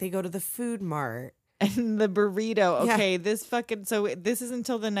 Right. They go to the food mart. And the burrito. Yeah. Okay, so this is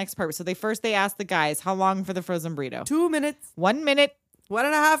until the next part. So they ask the guys, how long for the frozen burrito? 2 minutes. 1 minute.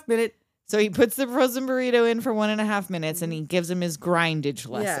 1.5 minutes. So he puts the frozen burrito in for 1.5 minutes, and he gives him his grindage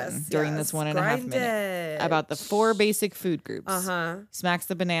lesson Yes, during yes. this 1.5 minute about the 4 basic food groups. Uh-huh. Smacks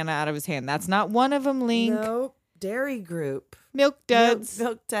the banana out of his hand. That's not one of them, Link. Nope. Dairy group. Milk duds,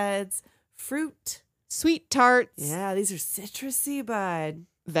 Milk duds. Fruit. sweet tarts, Yeah, these are citrusy, bud.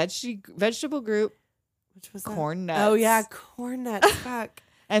 vegetable group, Which was that? corn nuts. Oh yeah, corn nuts. Fuck.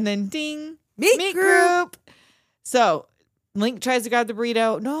 And then ding, Meat group. So Link tries to grab the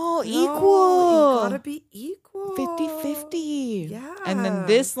burrito. No, No, equal. You gotta be equal. 50-50. Yeah. And then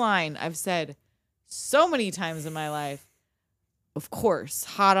this line I've said so many times in my life. Of course,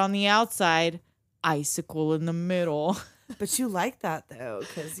 hot on the outside, icicle in the middle. But you like that though,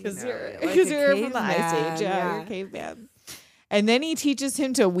 because You're like a from the Ice caveman, Age. Yeah, you're a caveman. And then he teaches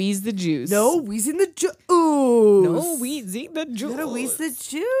him to wheeze the juice. No, wheezing the juice. No, wheezing the juice. You gotta wheeze the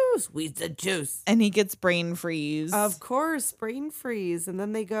juice. Wheeze the juice. And he gets brain freeze. Of course, brain freeze. And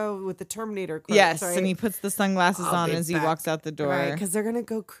then they go with the Terminator quotes, Yes, right? and he puts the sunglasses I'll on be as he back. walks out the door. Right, because they're gonna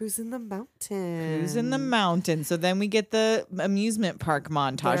go cruising the mountain. Who's in the mountain? So then we get the amusement park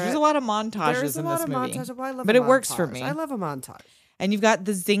montage. There- There's a lot of montages There's a in lot this of movie. montage. Well, I love But a it works for montage. me. I love a montage. And you've got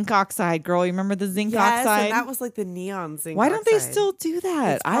the zinc oxide girl. You remember the zinc Yes, oxide? and that was like the neon zinc. Why don't they oxide. still do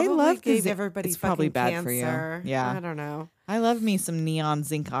that? It's I probably love the gave zinc. everybody It's probably fucking bad for you. cancer. Yeah, I don't know. I love me some neon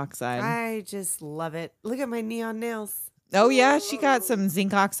zinc oxide. I just love it. Look at my neon nails. Oh yeah, she got some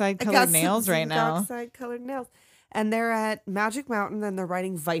zinc oxide I colored got some nails right zinc now. oxide colored nails, and they're at Magic Mountain. And they're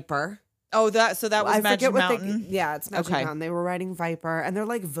riding Viper. Oh, that was I Magic forget what Mountain. yeah, it's Magic Okay. Mountain. They were riding Viper, and they're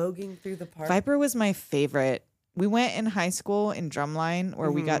like voguing through the park. Viper was my favorite. We went in high school in Drumline where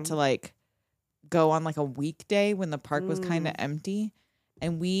we got to like go on like a weekday when the park was kind of empty.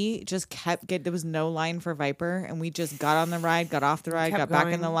 And we just there was no line for Viper. And we just got on the ride, got off the ride, got Kept back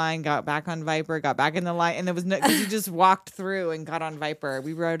in the going. line, got back on Viper, got back in the line. And there was no, because you just walked through and got on Viper.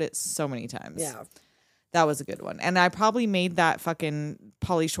 We rode it so many times. Yeah, That was a good one. And I probably made that fucking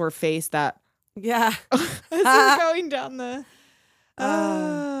Pauly Shore face that yeah. as we were going down the.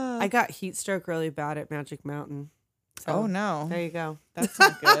 I got heat stroke really bad at Magic Mountain. So, Oh no. There you go. That's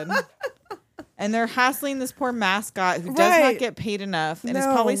not good. And they're hassling this poor mascot who does not Right. get paid enough. And it's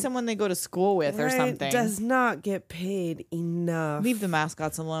No. probably someone they go to school with or Right, something. does not get paid enough. Leave the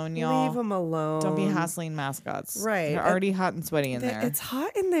mascots alone, y'all. Leave them alone. Don't be hassling mascots. Right. They're already hot and sweaty in there. It's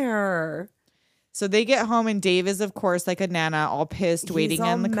hot in there. So they get home and Dave is, of course, like a nana, all pissed, waiting He's all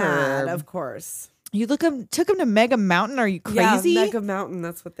on the mad, curb. of course. You took him to Mega Mountain? Are you crazy? Yeah, Mega Mountain.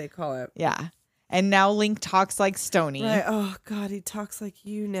 That's what they call it. Yeah. And now Link talks like Stoney. Right. Oh God, he talks like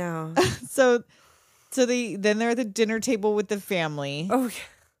you now. So they're at the dinner table with the family. Oh,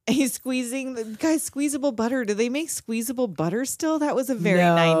 He's squeezing the guy's squeezable butter. Do they make squeezable butter still? That was a very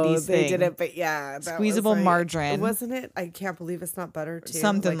No, 90s they thing. didn't, but yeah. that was Squeezable like- margarine. Wasn't it? I can't believe it's not butter, too.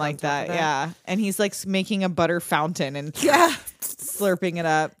 Something on like top of that. Yeah. And he's like making a butter fountain and Yeah. slurping it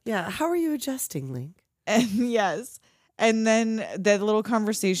up. Yeah. How are you adjusting, Link? And yes. And then the little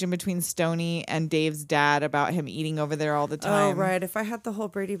conversation between Stoney and Dave's dad about him eating over there all the time. Oh, right. If I had the whole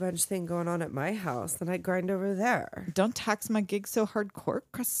Brady Bunch thing going on at my house, then I'd grind over there. Don't tax my gig so hardcore,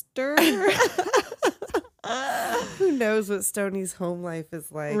 Custer. Who knows what Stoney's home life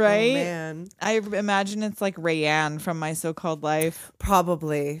is like? Right? Oh, man. I imagine it's like Rayanne from My So-Called Life.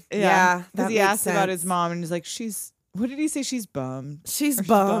 Probably. Yeah. Because that he makes asked about his sense. mom and he's like, what did he say? She's bummed. She's Or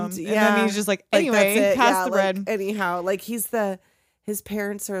bummed. And Yeah. then he's just like, Like, anyway, that's it. pass Yeah, the like, bread. anyhow, like his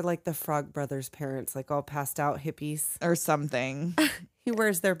parents are like the Frog Brothers parents, like all passed out hippies. Or something. He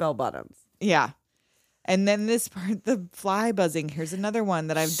wears their bell bottoms. Yeah. And then this part, the fly buzzing. Here's another one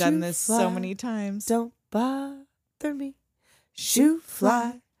that I've done Shoo this fly, so many times. Don't bother me. Shoo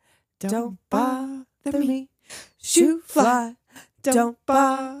fly. Don't bother me. Shoo fly. Don't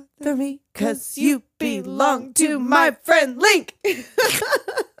bother me. 'Cause you belong to my friend Link.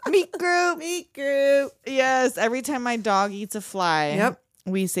 Meat group. Meat group. Yes, every time my dog eats a fly, Yep.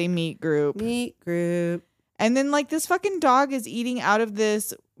 we say meat group. Meat group. And then like this fucking dog is eating out of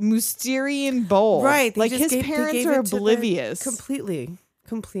this Mousterian bowl. Right. Like his parents are oblivious.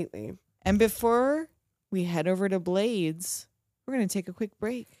 Completely. And before we head over to Blades, we're going to take a quick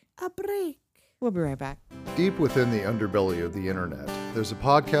break. A break. We'll be right back. Deep within the underbelly of the internet, there's a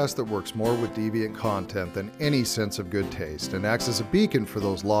podcast that works more with deviant content than any sense of good taste and acts as a beacon for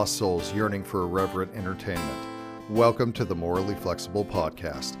those lost souls yearning for irreverent entertainment. Welcome to the Morally Flexible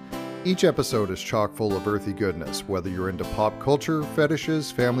Podcast. Each episode is chock full of earthy goodness, whether you're into pop culture, fetishes,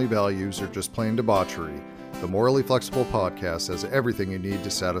 family values, or just plain debauchery. The Morally Flexible Podcast has everything you need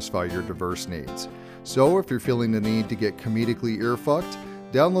to satisfy your diverse needs. So if you're feeling the need to get comedically ear-fucked,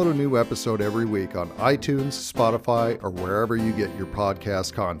 download a new episode every week on iTunes, Spotify, or wherever you get your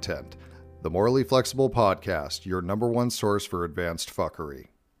podcast content. The Morally Flexible Podcast, your number one source for advanced fuckery.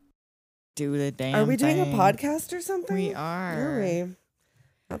 Do the damn Are we doing a thing. podcast or something? We are. Are we?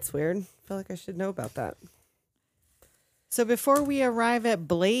 That's weird. I feel like I should know about that. So before we arrive at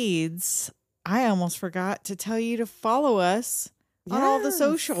Blades, I almost forgot to tell you to follow us on all the Yes,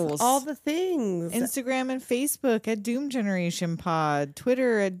 socials. All the things. Instagram and Facebook at Doom Generation Pod,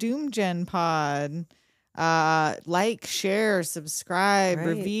 Twitter at Doom Gen Pod. Like, share, subscribe, Right.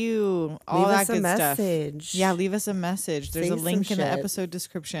 review, all Leave that us a good message. stuff. Yeah, leave us a message. There's Say a link some in the shit. episode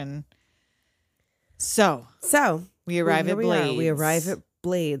description. So So we arrive here at we Blades. are. We arrive at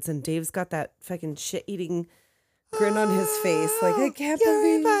Blades, and Dave's got that fucking shit-eating grin on his face. Like, I can't You're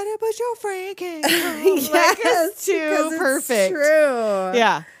believe. invited, but your friend can't come. Yes, Like, it's too because it's perfect. True.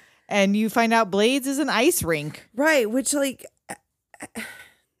 Yeah. And you find out Blades is an ice rink. Right. Which, like,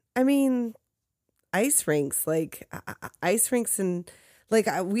 I mean, ice rinks, and like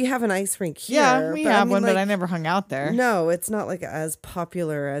we have an ice rink here. Yeah, we but I have mean, one, but I like, never hung out there. No, it's not like as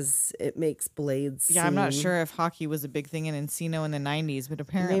popular as it makes Blades. Yeah, I'm not seem. sure if hockey was a big thing in Encino in the 90s, but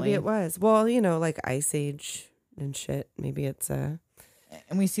apparently. Maybe it was. Well, like Ice Age and shit. Maybe it's And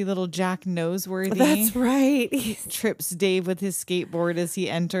we see little Jack Noseworthy. That's right. Trips Dave with his skateboard as he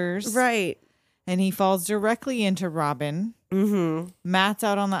enters. Right. And he falls directly into Robin. Mm-hmm. Matt's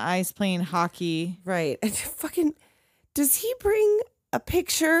out on the ice playing hockey. Right. And fucking, does he bring a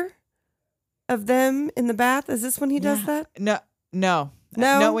picture of them in the bath? Is this when he does Yeah. that? No,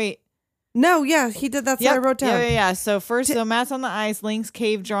 wait. No, yeah, he did. That's what I wrote down. Yeah. So first, so Matt's on the ice, Link's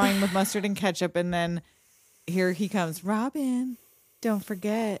cave drawing with mustard and ketchup, and then here he comes. Robin, don't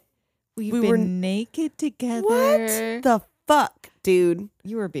forget, we were been naked together. What the fuck, dude?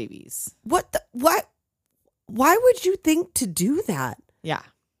 You were babies. What the what? Why would you think to do that? Yeah.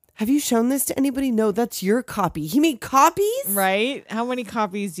 Have you shown this to anybody? No, that's your copy. He made copies? Right? How many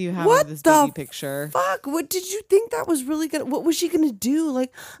copies do you have What of this the baby picture? Fuck, what did you think that was really gonna, what was she gonna do?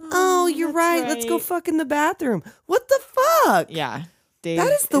 Like, oh, you're that's right. Let's go right. fuck in the bathroom. What the fuck? Yeah. Dave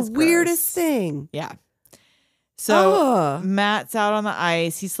That is the gross. weirdest thing. Yeah. So Ugh. Matt's out on the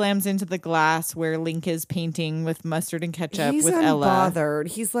ice. He slams into the glass where Link is painting with mustard and ketchup He's with Ella. unbothered.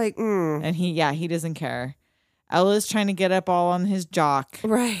 He's like, And he doesn't care. Ella's trying to get up all on his jock,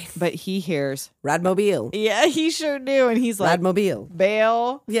 right. but he hears. Radmobile. Yeah, he sure do. And he's like, Radmobile.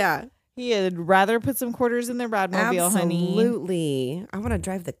 bail. Yeah. He'd rather put some quarters in the Radmobile, honey. Absolutely. I want to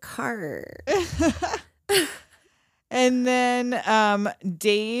drive the car. And then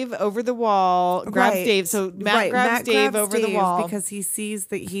Dave over the wall grabs Right. Dave. So Matt grabs Dave over the wall because he sees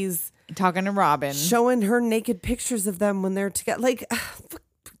that he's talking to Robin. showing her naked pictures of them when they're together. Like,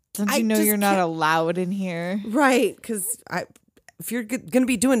 Don't you know just you're not can't- allowed in here? Right, because if you're gonna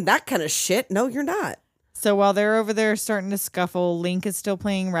be doing that kind of shit, no, you're not. So while they're over there starting to scuffle, Link is still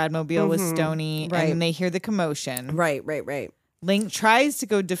playing Radmobile with Stoney, Right. and they hear the commotion. Right. Link tries to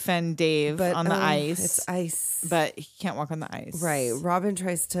go defend Dave But on the ice, it's ice. but he can't walk on the ice. Right. Robin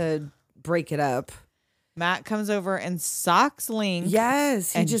tries to break it up. Matt comes over and socks Link.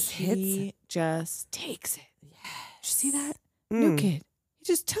 Yes, he and just hits. he just takes it. Did you see that? Mm. No kid. He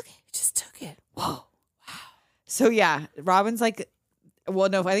just took it. He just took it. Whoa. Wow. So yeah, Robin's like, well,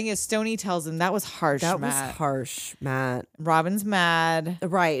 no, I think it's Stoney tells him that was harsh, That Matt. was harsh, Matt. Robin's mad.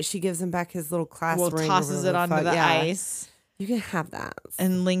 Right. She gives him back his little class Well, ring. or tosses it whatever onto fuck. the Yeah. ice. You can have that.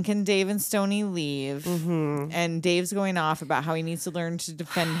 And Lincoln, Dave, and Stoney leave. Mm-hmm. And Dave's going off about how he needs to learn to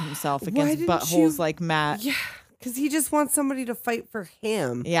defend himself Why against didn't buttholes you- like Matt. Yeah, because he just wants somebody to fight for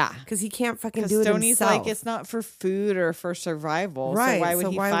him. Yeah. Because he can't fucking Because do it Stoney's himself. like, it's not for food or for survival. right. So why would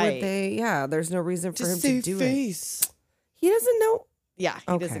he fight? they? Yeah, there's no reason for him to do it. it. He doesn't know. Yeah,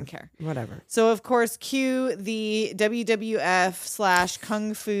 he Okay. doesn't care. Whatever. So of course, cue the WWF /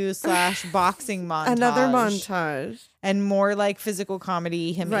 Kung Fu / boxing montage. Another montage. And more like physical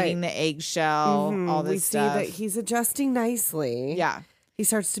comedy, him Right. eating the eggshell, Mhm. all this we stuff. see that he's adjusting nicely. Yeah. He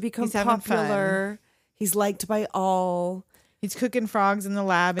starts to become He's having popular. He's liked by all. He's cooking frogs in the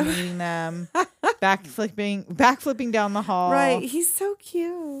lab and eating them. Backflipping down the hall. Right. He's so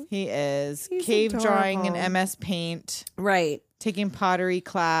cute. He is. He's Cave drawing in adorable. MS Paint. Right. Taking pottery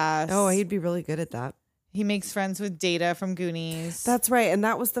class. Oh, he'd be really good at that. He makes friends with Data from Goonies. That's right. And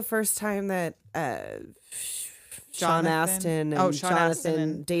that was the first time that Sean Jonathan? Astin and Oh, Sean Jonathan Astin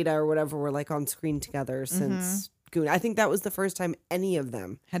and- Data or whatever were like on screen together since Goonies. I think that was the first time any of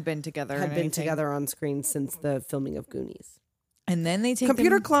them had been together. had and been anything. together on screen since the filming of Goonies. And then they take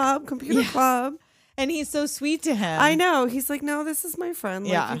Computer him- Club. And he's so sweet to him. I know. He's like, no, this is my friend.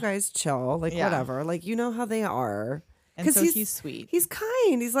 Like, Yeah. you guys chill. Like, Yeah. whatever. Like, you know how they are. And so he's- he's sweet. He's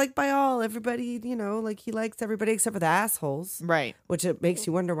kind. He's like by all. Everybody, you know, like he likes everybody except for the assholes. Right. Which it makes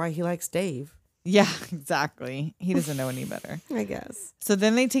you wonder why he likes Dave, Yeah, exactly. He doesn't know any better. I guess. So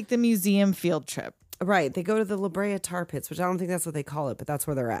then they take the museum field trip. Right. They go to the La Brea Tar Pits, which I don't think that's what they call it, but that's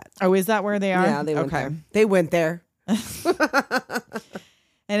where they're at. Oh, is that where they are? Yeah, they went okay. there. They went there.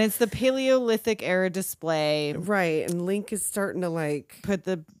 And it's the Paleolithic era display. Right. And Link is starting to like, Put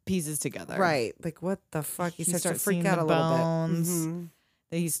the pieces together. right. Like, what the fuck? He starts to freak seeing out the a little bones. bit. Mhm.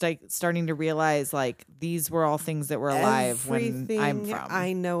 That he's like starting to realize like these were all things that were alive when I'm Everything from.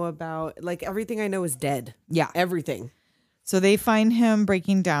 I know about, like, everything I know is dead. Yeah. Everything. So they find him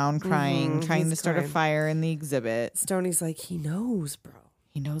breaking down, crying, trying to he's start a crying. fire in the exhibit. Stoney's like, he knows, bro.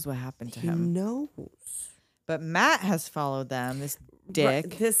 He knows what happened to He him. knows. But Matt has followed them, this dick. Right,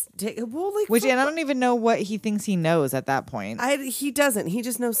 this dick. Well, like, Which, fuck, and I don't even know what he thinks he knows at that point. he doesn't. He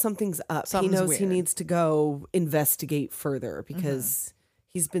just knows something's up. Something's he knows he weird. needs to go investigate further because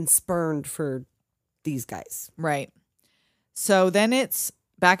he's been spurned for these guys. Right. So then it's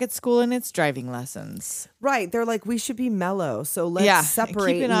back at school and it's driving lessons. Right. They're like, we should be mellow. So let's Yeah,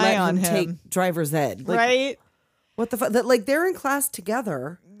 separate keep an and eye let on him him. take driver's ed. Like, right? What the fuck? Like, they're in class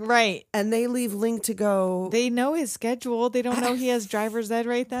together Right. and they leave Link to go. They know his schedule. They don't know he has driver's ed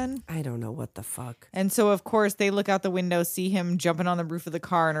right then. I don't know what the fuck. And so, of course, they look out the window, see him jumping on the roof of the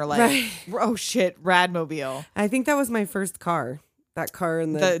car, and are like, Right. oh shit, Radmobile. I think that was my first car. That car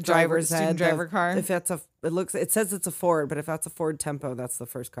in the, The driver- driver's ed. student driver car? If that's it says it's a Ford, but if that's a Ford Tempo, that's the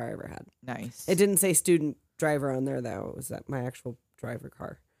first car I ever had. Nice. It didn't say student driver on there though. It was that my actual driver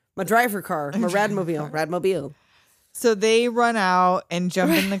car. My driver car. My Radmobile. So they run out and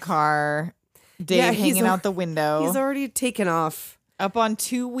jump in the car. Dave Yeah, he's hanging al- out the window, He's already taken off. up on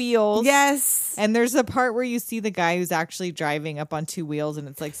two wheels. Yes. And there's a part where you see the guy who's actually driving up on two wheels, and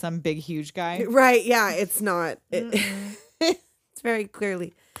it's like some big, huge guy. Right. Yeah. It's not. It's very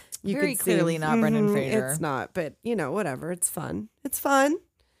clearly. You Very could see. clearly not Brendan Mhm, Fraser. It's not, but you know, whatever. It's fun. It's fun.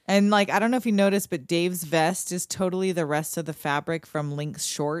 And like, I don't know if you noticed, but Dave's vest is totally the rest of the fabric from Link's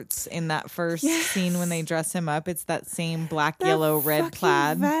shorts in that first scene when they dress him up. It's that same black, That yellow, red fucking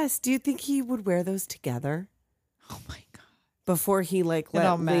plaid. vest. Do you think he would wear those together Oh my God. before he like It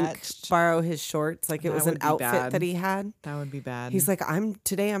all let Link matched. borrow his shorts? Like it That was an would be outfit bad. that he had. That would be bad. He's like, I'm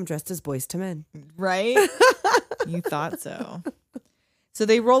dressed as Boys to Men. right? You thought so. So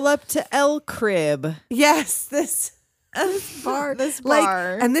they roll up to El Crib. Yes, this bar. This Like,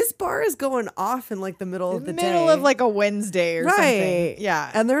 bar. and this bar is going off in like the middle of the middle day. of like a Wednesday or right. something. Yeah.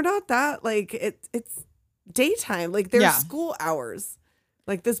 And they're not that like it's daytime. Like they're Yeah. school hours.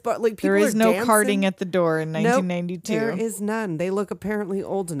 Like this, but like people There is are no dancing. carding at the door in Nope, 1992. there is none. They look apparently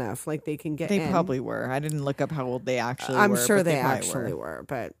old enough, like they can get They in. probably were. I didn't look up how old they actually were. I'm sure but they probably actually were,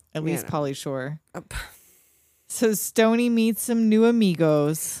 but At you least know. Pauly Shore. Uh, So Stoney meets some new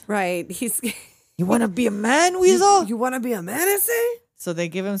amigos. Right. He's You want to be a man, Weasel? You want to be a menace? So they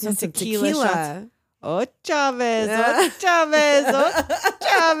give him some Some tequila shots. Oh, Chavez. Yeah. Oh, Chavez. Oh,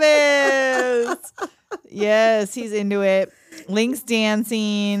 Chavez. Yes, he's into it. Link's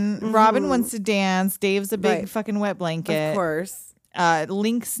dancing. Robin wants to dance. Dave's a big Right. fucking wet blanket. Of course.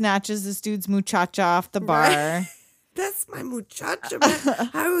 Link snatches this dude's muchacha off the bar. That's my muchacha, man.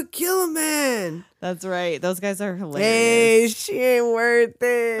 I would kill a man. That's right. Those guys are Hey, hilarious. she ain't worth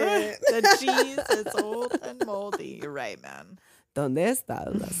it. The cheese is old and moldy. You're right, man. ¿Dónde está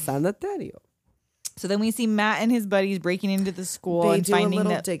el sanitario? So then we see Matt and his buddies breaking into the school They and do a finding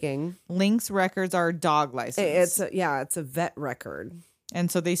little that digging. Link's records are dog license. It's a vet record. And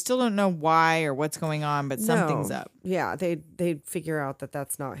so they still don't know why or what's going on, but something's No. up. Yeah, they figure out that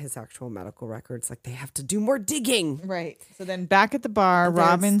that's not his actual medical records. Like they have to do more digging, Right. So then back at the bar, There's-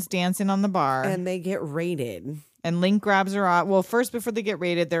 Robin's dancing on the bar. and they get raided. And Link grabs her off. Well, first, before they get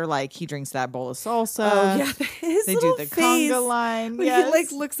raided, they're like, he drinks that bowl of salsa. his They do little the face. conga line. When Yes. he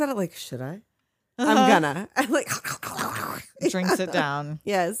like looks at it like, should I? I'm gonna. I'm like, Drinks it down.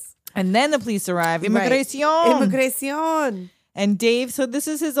 yes. And then the police arrive. Right. Immigración. Immigration. And Dave, so this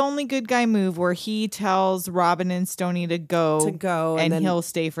is his only good guy move where he tells Robin and Stoney to go. And then he'll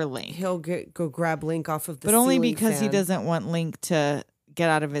stay for Link. He'll go grab Link off of the But only ceiling because he fan. doesn't want Link to get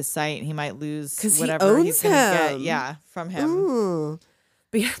out of his sight. He might lose 'Cause he whatever he's owns going to get. him. Yeah, from him. Ooh.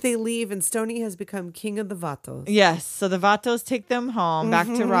 But yeah, they leave, and Stoney has become king of the Vatos. Yes. So the Vatos take them home back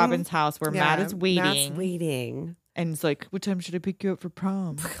to Robin's house where Matt is waiting. Matt's waiting. And it's like, what time should I pick you up for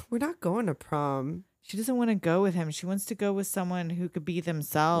prom? We're not going to prom. She doesn't want to go with him. She wants to go with someone who could be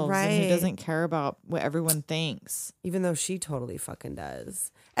themselves and Right. who doesn't care about what everyone thinks. Even though she totally fucking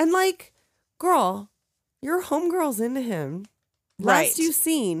does. And like, girl, your homegirl's into him. Right. Last you've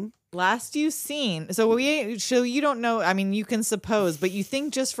seen. Last you've seen, so you don't know. I mean, you can suppose, but you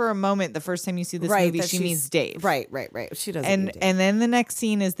think just for a moment the first time you see this movie, that she she's- meets Dave, Right. She doesn't need Dave. And then the next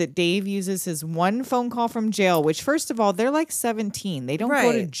scene is that Dave uses his one phone call from jail. Which, first of all, they're like 17. They don't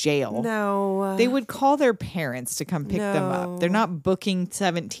go to Right. jail. No. They would call their parents to come pick them up. They're No. not booking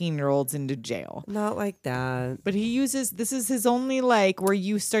 17-year-olds into jail. Not like that. But this is his only like where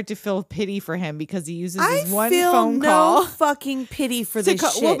you start to feel pity for him because he uses I his one feel phone no call. fucking pity for to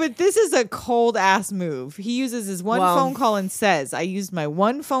this shit. Well, but this is a cold ass move. He uses his one Well- phone call and says, I used my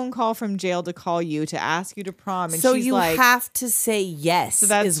one phone call from jail to call you to ask you to prom. And so she's you like, have to say yes. So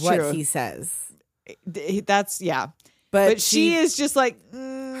that's is what true. he says. that's, yeah. But, But she is just like,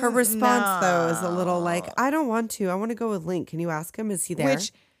 Her response though is a little no. like, I don't want to. I want to go with Link. Can you ask him? Is he there?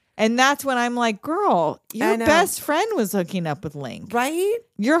 And that's when I'm like, girl, I your know. best friend was hooking up with Link. Right?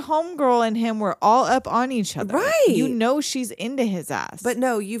 Your homegirl and him were all up on each other. Right. You know she's into his ass. But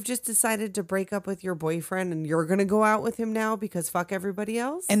no, you've just decided to break up with your boyfriend and you're going to go out with him now because fuck everybody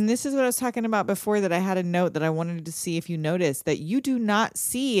else? And this is what I was talking about before, that I had a note that I wanted to see if you noticed that you do not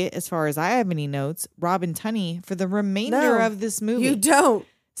see, as far as I have any notes, Robin Tunney for the remainder No, of this movie. you don't.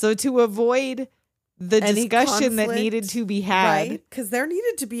 So to avoid the Any discussion that conflict, needed to be had Right? Because there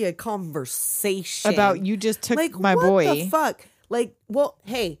needed to be a conversation about you just took like, my what boy. the fuck? Like, well,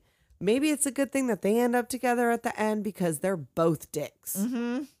 hey, maybe it's a good thing that they end up together at the end because they're both dicks.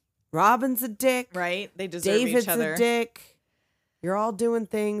 Mm-hmm. Robin's a dick. Right? They deserve David's each other. a dick. You're all doing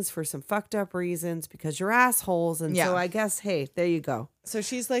things for some fucked up reasons because you're assholes. And Yeah. so I guess, hey, there you go. So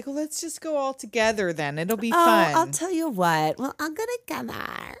she's like, well, let's just go all together then. It'll be Oh, fun. I'll tell you what. Well, I'm going to come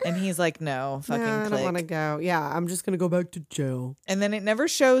there. And he's like, no, fucking I don't click. want to go. Yeah, I'm just going to go back to jail. And then it never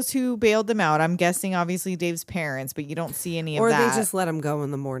shows who bailed them out. I'm guessing obviously Dave's parents, but you don't see any of Or that. they just let him go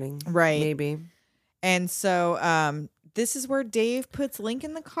in the morning. Right. Maybe. And so this is where Dave puts Link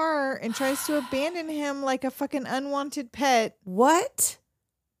in the car and tries to abandon him like a fucking unwanted pet. What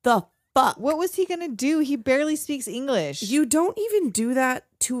the fuck? What was he going to do? He barely speaks English. You don't even do that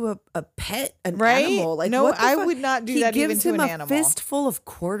to a pet, an Right? animal. Like, No, what the I fuck? would not do He that even gives to him an a animal. fistful of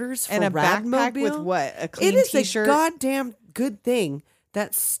quarters for and a backpack Radmobile. with what? A clean It is t-shirt? a goddamn good thing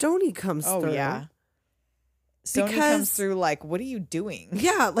that Stoney comes Oh, through. yeah. Sony Because- comes through like, what are you doing?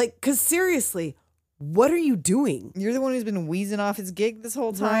 Yeah, like, because seriously, what are you doing? You're the one who's been wheezing off his gig this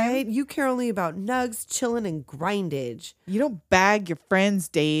whole time. Right? You care only about nugs, chilling, and grindage. You don't bag your friends,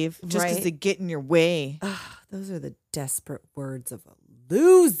 Dave, just because Right. they get in your way. Ugh, those are the desperate words of a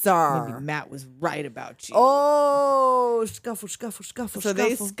loser. Maybe Matt was right about you. Oh, scuffle. So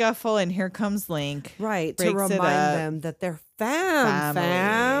they scuffle, and here comes Link. Right, to breaks it remind up. them that they're fam.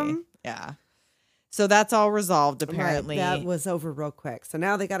 Family. Yeah. So that's all resolved, apparently. Right, that was over real quick. So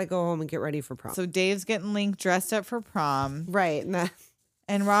now they got to go home and get ready for prom. So Dave's getting Link dressed up for prom. Right.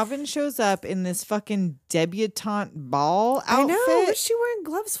 And Robin shows up in this fucking debutante ball outfit. I know. What's she wearing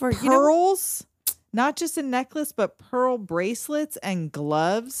gloves for? Pearls. Not just a necklace, but pearl bracelets and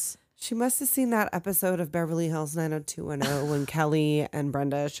gloves. She must have seen that episode of Beverly Hills 90210 when Kelly and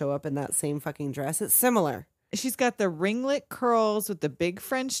Brenda show up in that same fucking dress. It's similar. She's got the ringlet curls with the big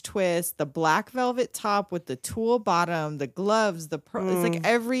French twist, the black velvet top with the tulle bottom, the gloves, the pearl. It's like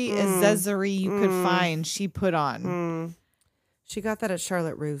every accessory you could find, she put on. She got that at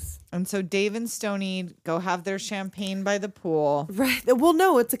Charlotte Ruth. And so Dave and Stoney go have their champagne by the pool. Right. Well,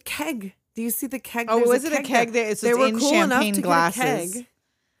 no, it's a keg. Do you see the keg? Oh, There's was it a keg? there. It's They were in cool enough champagne to get a glasses. keg.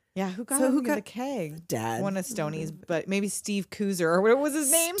 Yeah, who got So who the got- keg? Dad. One of Stoney's, but maybe Steve Kooser, or what was his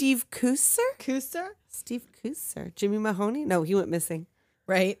name? Steve Kooser? Kooser? Steve Kooser. Jimmy Mahoney? No, he went missing.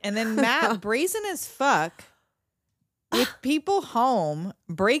 Right. And then Matt, brazen as fuck, with people home,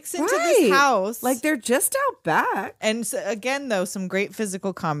 breaks into this house. Like they're just out back. And so, again, though, some great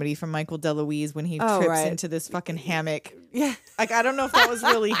physical comedy from Michael DeLuise when he trips right. into this fucking hammock. Yeah. Like, I don't know if that was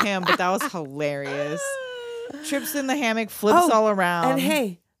really him, but that was hilarious. Trips in the hammock, flips all around. And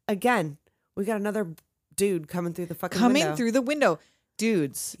hey, again, we got another dude coming through the fucking window. through the window.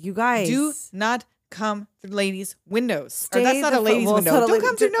 Dudes, You guys. do not come through ladies' windows. Stay Or that's not the a ladies' well, it's window. not a Don't lady-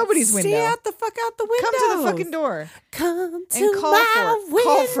 come through nobody's window. Stay out the fuck out the window. Come to the fucking door. Come to And call my for it.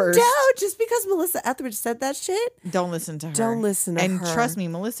 Call window. first. Just because Melissa Etheridge said that shit? Don't listen to her. Don't listen to and her. trust me,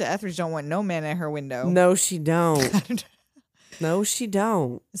 Melissa Etheridge don't want no man at her window. No, she don't. No, she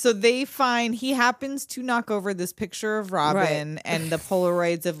don't. So they find he happens to knock over this picture of Robin and the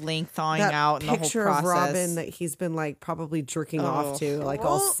Polaroids of Link thawing That out and the whole picture process. of Robin that he's been like probably jerking off to, like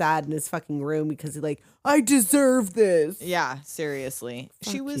all sad in his fucking room because he's like, I deserve this. Yeah, seriously.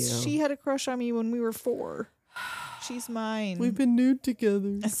 Fuck you. She had a crush on me when we were 4. She's mine. been nude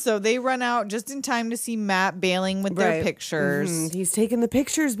together. So they run out just in time to see Matt bailing with their Right. pictures. Mhm. He's taking the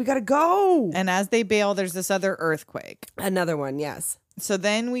pictures. We gotta go. And as they bail, there's this other earthquake. Another one, yes. So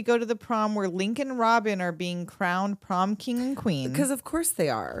then we go to the prom where Link and Robin are being crowned prom king and queen. Because of course they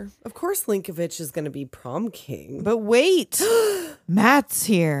are. Of course Linkovich is gonna be prom king. But wait, Matt's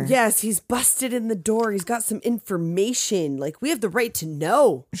here. Yes, he's busted in the door. He's got some information. Like, we have the right to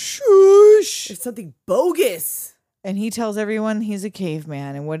know. Shush. It's something bogus. And he tells everyone he's a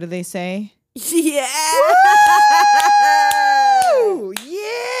caveman. And what do they say? Yeah. Ooh,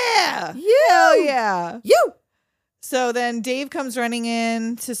 yeah. You. Hell yeah. You. So then Dave comes running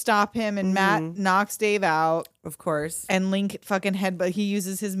in to stop him, and Matt knocks Dave out. Of course. And Link fucking headbutt. He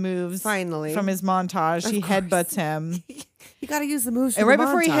uses his moves Finally. from his montage. He course. headbutts him. You got to use the moves. And from right the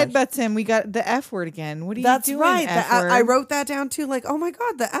before he montage. headbutts him, we got the F word again. What are That's you doing? right. F I word? wrote that down too. Like, oh my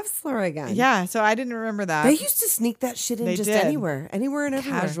God, the F slur again. Yeah, so I didn't remember that. They used to sneak that shit in They just did. anywhere and everywhere.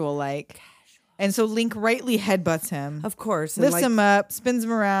 Casual like. And so Link rightly headbutts him. Of course. And Lifts like, him up, spins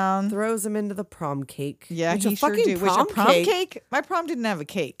him around. throws him into the prom cake. Yeah, Which he a sure fucking did. Which a prom prom cake? My prom didn't have a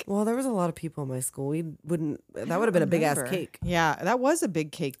cake. Well, there was a lot of people in my school. We wouldn't. That would have been a big ass Remember. cake. Yeah, that was a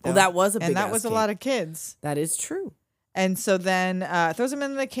big cake though. Well, that was a And big that ass was a cake. lot of kids. That is true. And so then throws him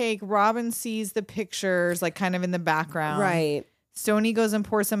in the cake. Robin sees the pictures, like kind of in the background. Right. Stoney goes and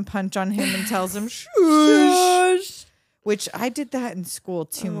pours some punch on him and tells him, shush. Which I did that in school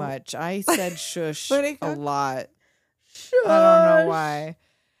too much. I said shush But it a got- lot. I don't know why.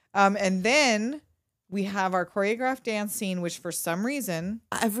 And then we have our choreographed dance scene, which for some reason,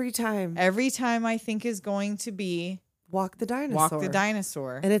 Every time. every time I think is going to be Walk the dinosaur. Walk the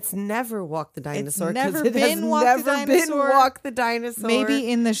Dinosaur. And it's never Walk the Dinosaur. 'cause never it has been Walk the never been Dinosaur. Walk the Dinosaur. Maybe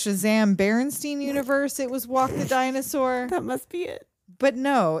in the Shazam Berenstein universe, it was Walk the Dinosaur. that must be it. But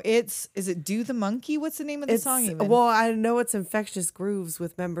no, is it Do the Monkey? What's the name of the song even? Well, I know it's Infectious Grooves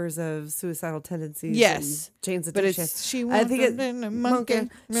with members of Suicidal Tendencies. Yes. and Jane's But Addiction. it's She I Wants think a it's Monkey.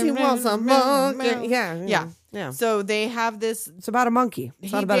 She wants a monkey. Yeah. Yeah. So they have this. It's about a monkey. It's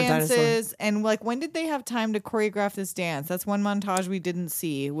He not about a dinosaur. dances, and like, when did they have time to choreograph this dance? That's one montage we didn't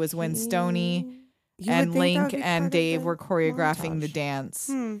see. Was when Stoney You would and think that Link would be part and of Dave the were choreographing the montage. dance.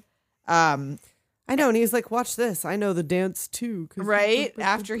 I know, and he's like, "Watch this. I know the dance too." 'cause- Right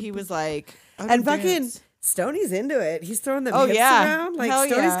after he was like, I and don't fucking dance. Stoney's into it. He's throwing them Oh, hips yeah. around. Like Hell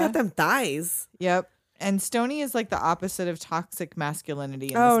Stoney's yeah. got them thighs. Yep. And Stoney is like the opposite of toxic masculinity.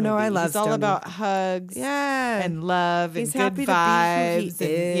 In Oh, this no, movie. I love He's all Stoney. about hugs Yeah. and love He's and happy good to be who he vibes.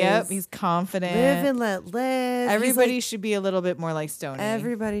 And, yep, is. he's confident. Live and let live. He's Everybody like- should be a little bit more like Stoney.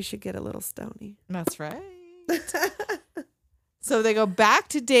 everybody should get a little Stoney. That's right. So they go back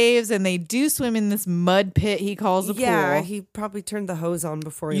to Dave's and they do swim in this mud pit he calls a Yeah, pool. he probably turned the hose on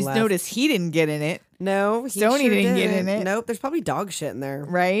before he You left. notice he didn't get in it, No, he Stoney sure didn't get in it. Nope, there's probably dog shit in there.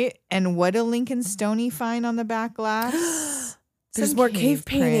 right? And what do Link and Stoney find on the back glass? There's Some more cave prints.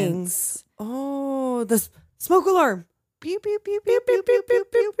 paintings. Oh, the smoke alarm. Pew, pew, pew, pew, pew, pew, pew,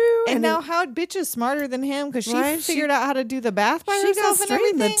 pew. And And now how bitch is smarter than him because she Right? figured out how to do the bath by She got herself and straight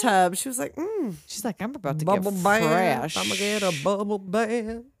in everything. the tub. She was like, She's like, I'm about to bubble get bath. fresh. I'm gonna get a bubble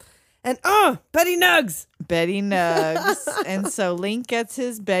bath. And Betty Nugs. Betty Nugs. And so Link gets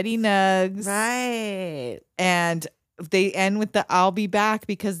his Betty Nugs. Right. And they end with the I'll be back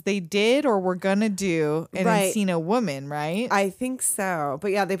because they did or were gonna do an Right. Encino woman, right? I think so. But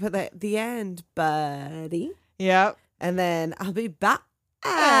yeah, they put that at the end, buddy. Yep. And then I'll be back.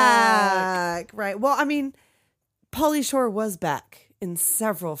 Right. Well, I mean, Pauly Shore was back in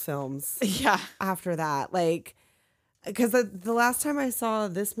several films Yeah. after that. Like, because the last time I saw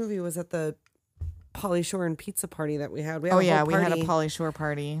this movie was at the Pauly Shore and pizza party that we had. We had Oh a yeah, whole we had a party Pauly Shore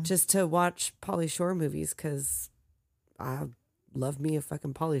party. just to watch Pauly Shore movies because I love me a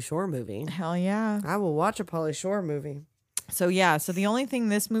fucking Pauly Shore movie. Hell yeah. I will watch a Pauly Shore movie. So yeah, so the only thing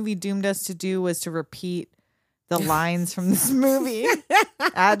this movie doomed us to do was to repeat the lines from this movie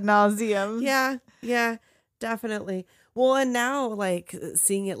ad nauseum. Yeah, definitely. Well, and now, like,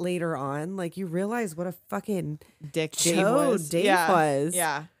 seeing it later on, like, you realize what a fucking Dick Dave chode was. Dave yeah. was.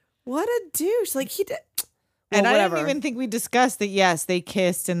 Yeah. What a douche. Like, he did. And Well, I whatever. didn't even think we discussed that, yes, they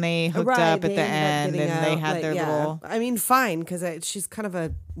kissed and they hooked Right, up at they the ended up end getting and they out, had like, their yeah. little... I mean, fine, because she's kind of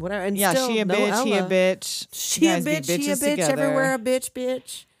a whatever. And Yeah, still, she a no bitch, he a Ella. bitch. She You a guys be bitch, she a bitches bitch, together. everywhere a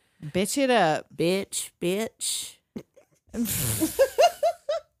bitch. Bitch it up. Bitch.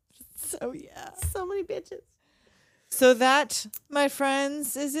 So yeah. So many bitches. So that, my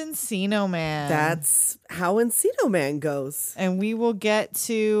friends, is Encino Man. That's how Encino Man goes. And we will get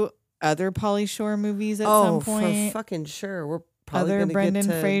to other Pauly Shore movies at some For point. fucking sure. We're probably Other going to Brendan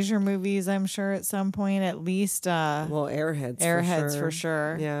get to... Fraser movies, I'm sure, at some point. At least Well, Airheads for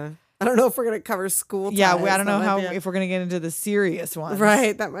sure. Yeah. I don't know if we're going to cover School Ties. Yeah, I don't know That how might be if we're gonna get into the serious ones.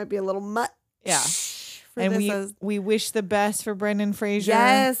 Right, that might be a little much. Yeah. for And this. we wish the best for Brendan Fraser.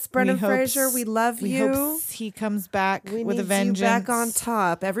 Yes, Brendan We hopes- Fraser, we love we you. hope he comes back We with need a vengeance. you back on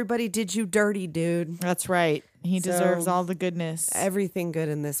top. Everybody did you dirty, dude. That's right. He So- deserves all the goodness. Everything good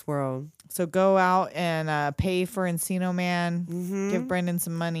in this world. So go out and pay for Encino Man. Mm-hmm. Give Brendan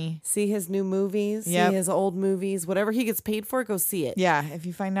some money. See his new movies. Yep. See his old movies. Whatever he gets paid for, go see it. Yeah, if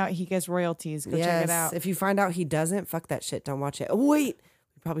you find out he gets royalties, go check it out. If you find out he doesn't, fuck that shit. Don't watch it. Oh, wait.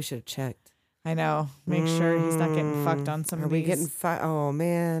 We probably should have checked. I know. Make sure he's not getting fucked on some Are of we these. getting Oh,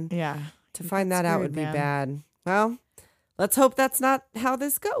 man. Yeah. To You find get that out screwed, would be man. bad. Well, let's hope that's not how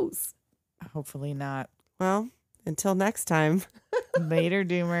this goes. Hopefully not. Well, until next time. Later,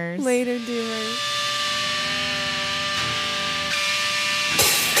 Doomers. Later, doers.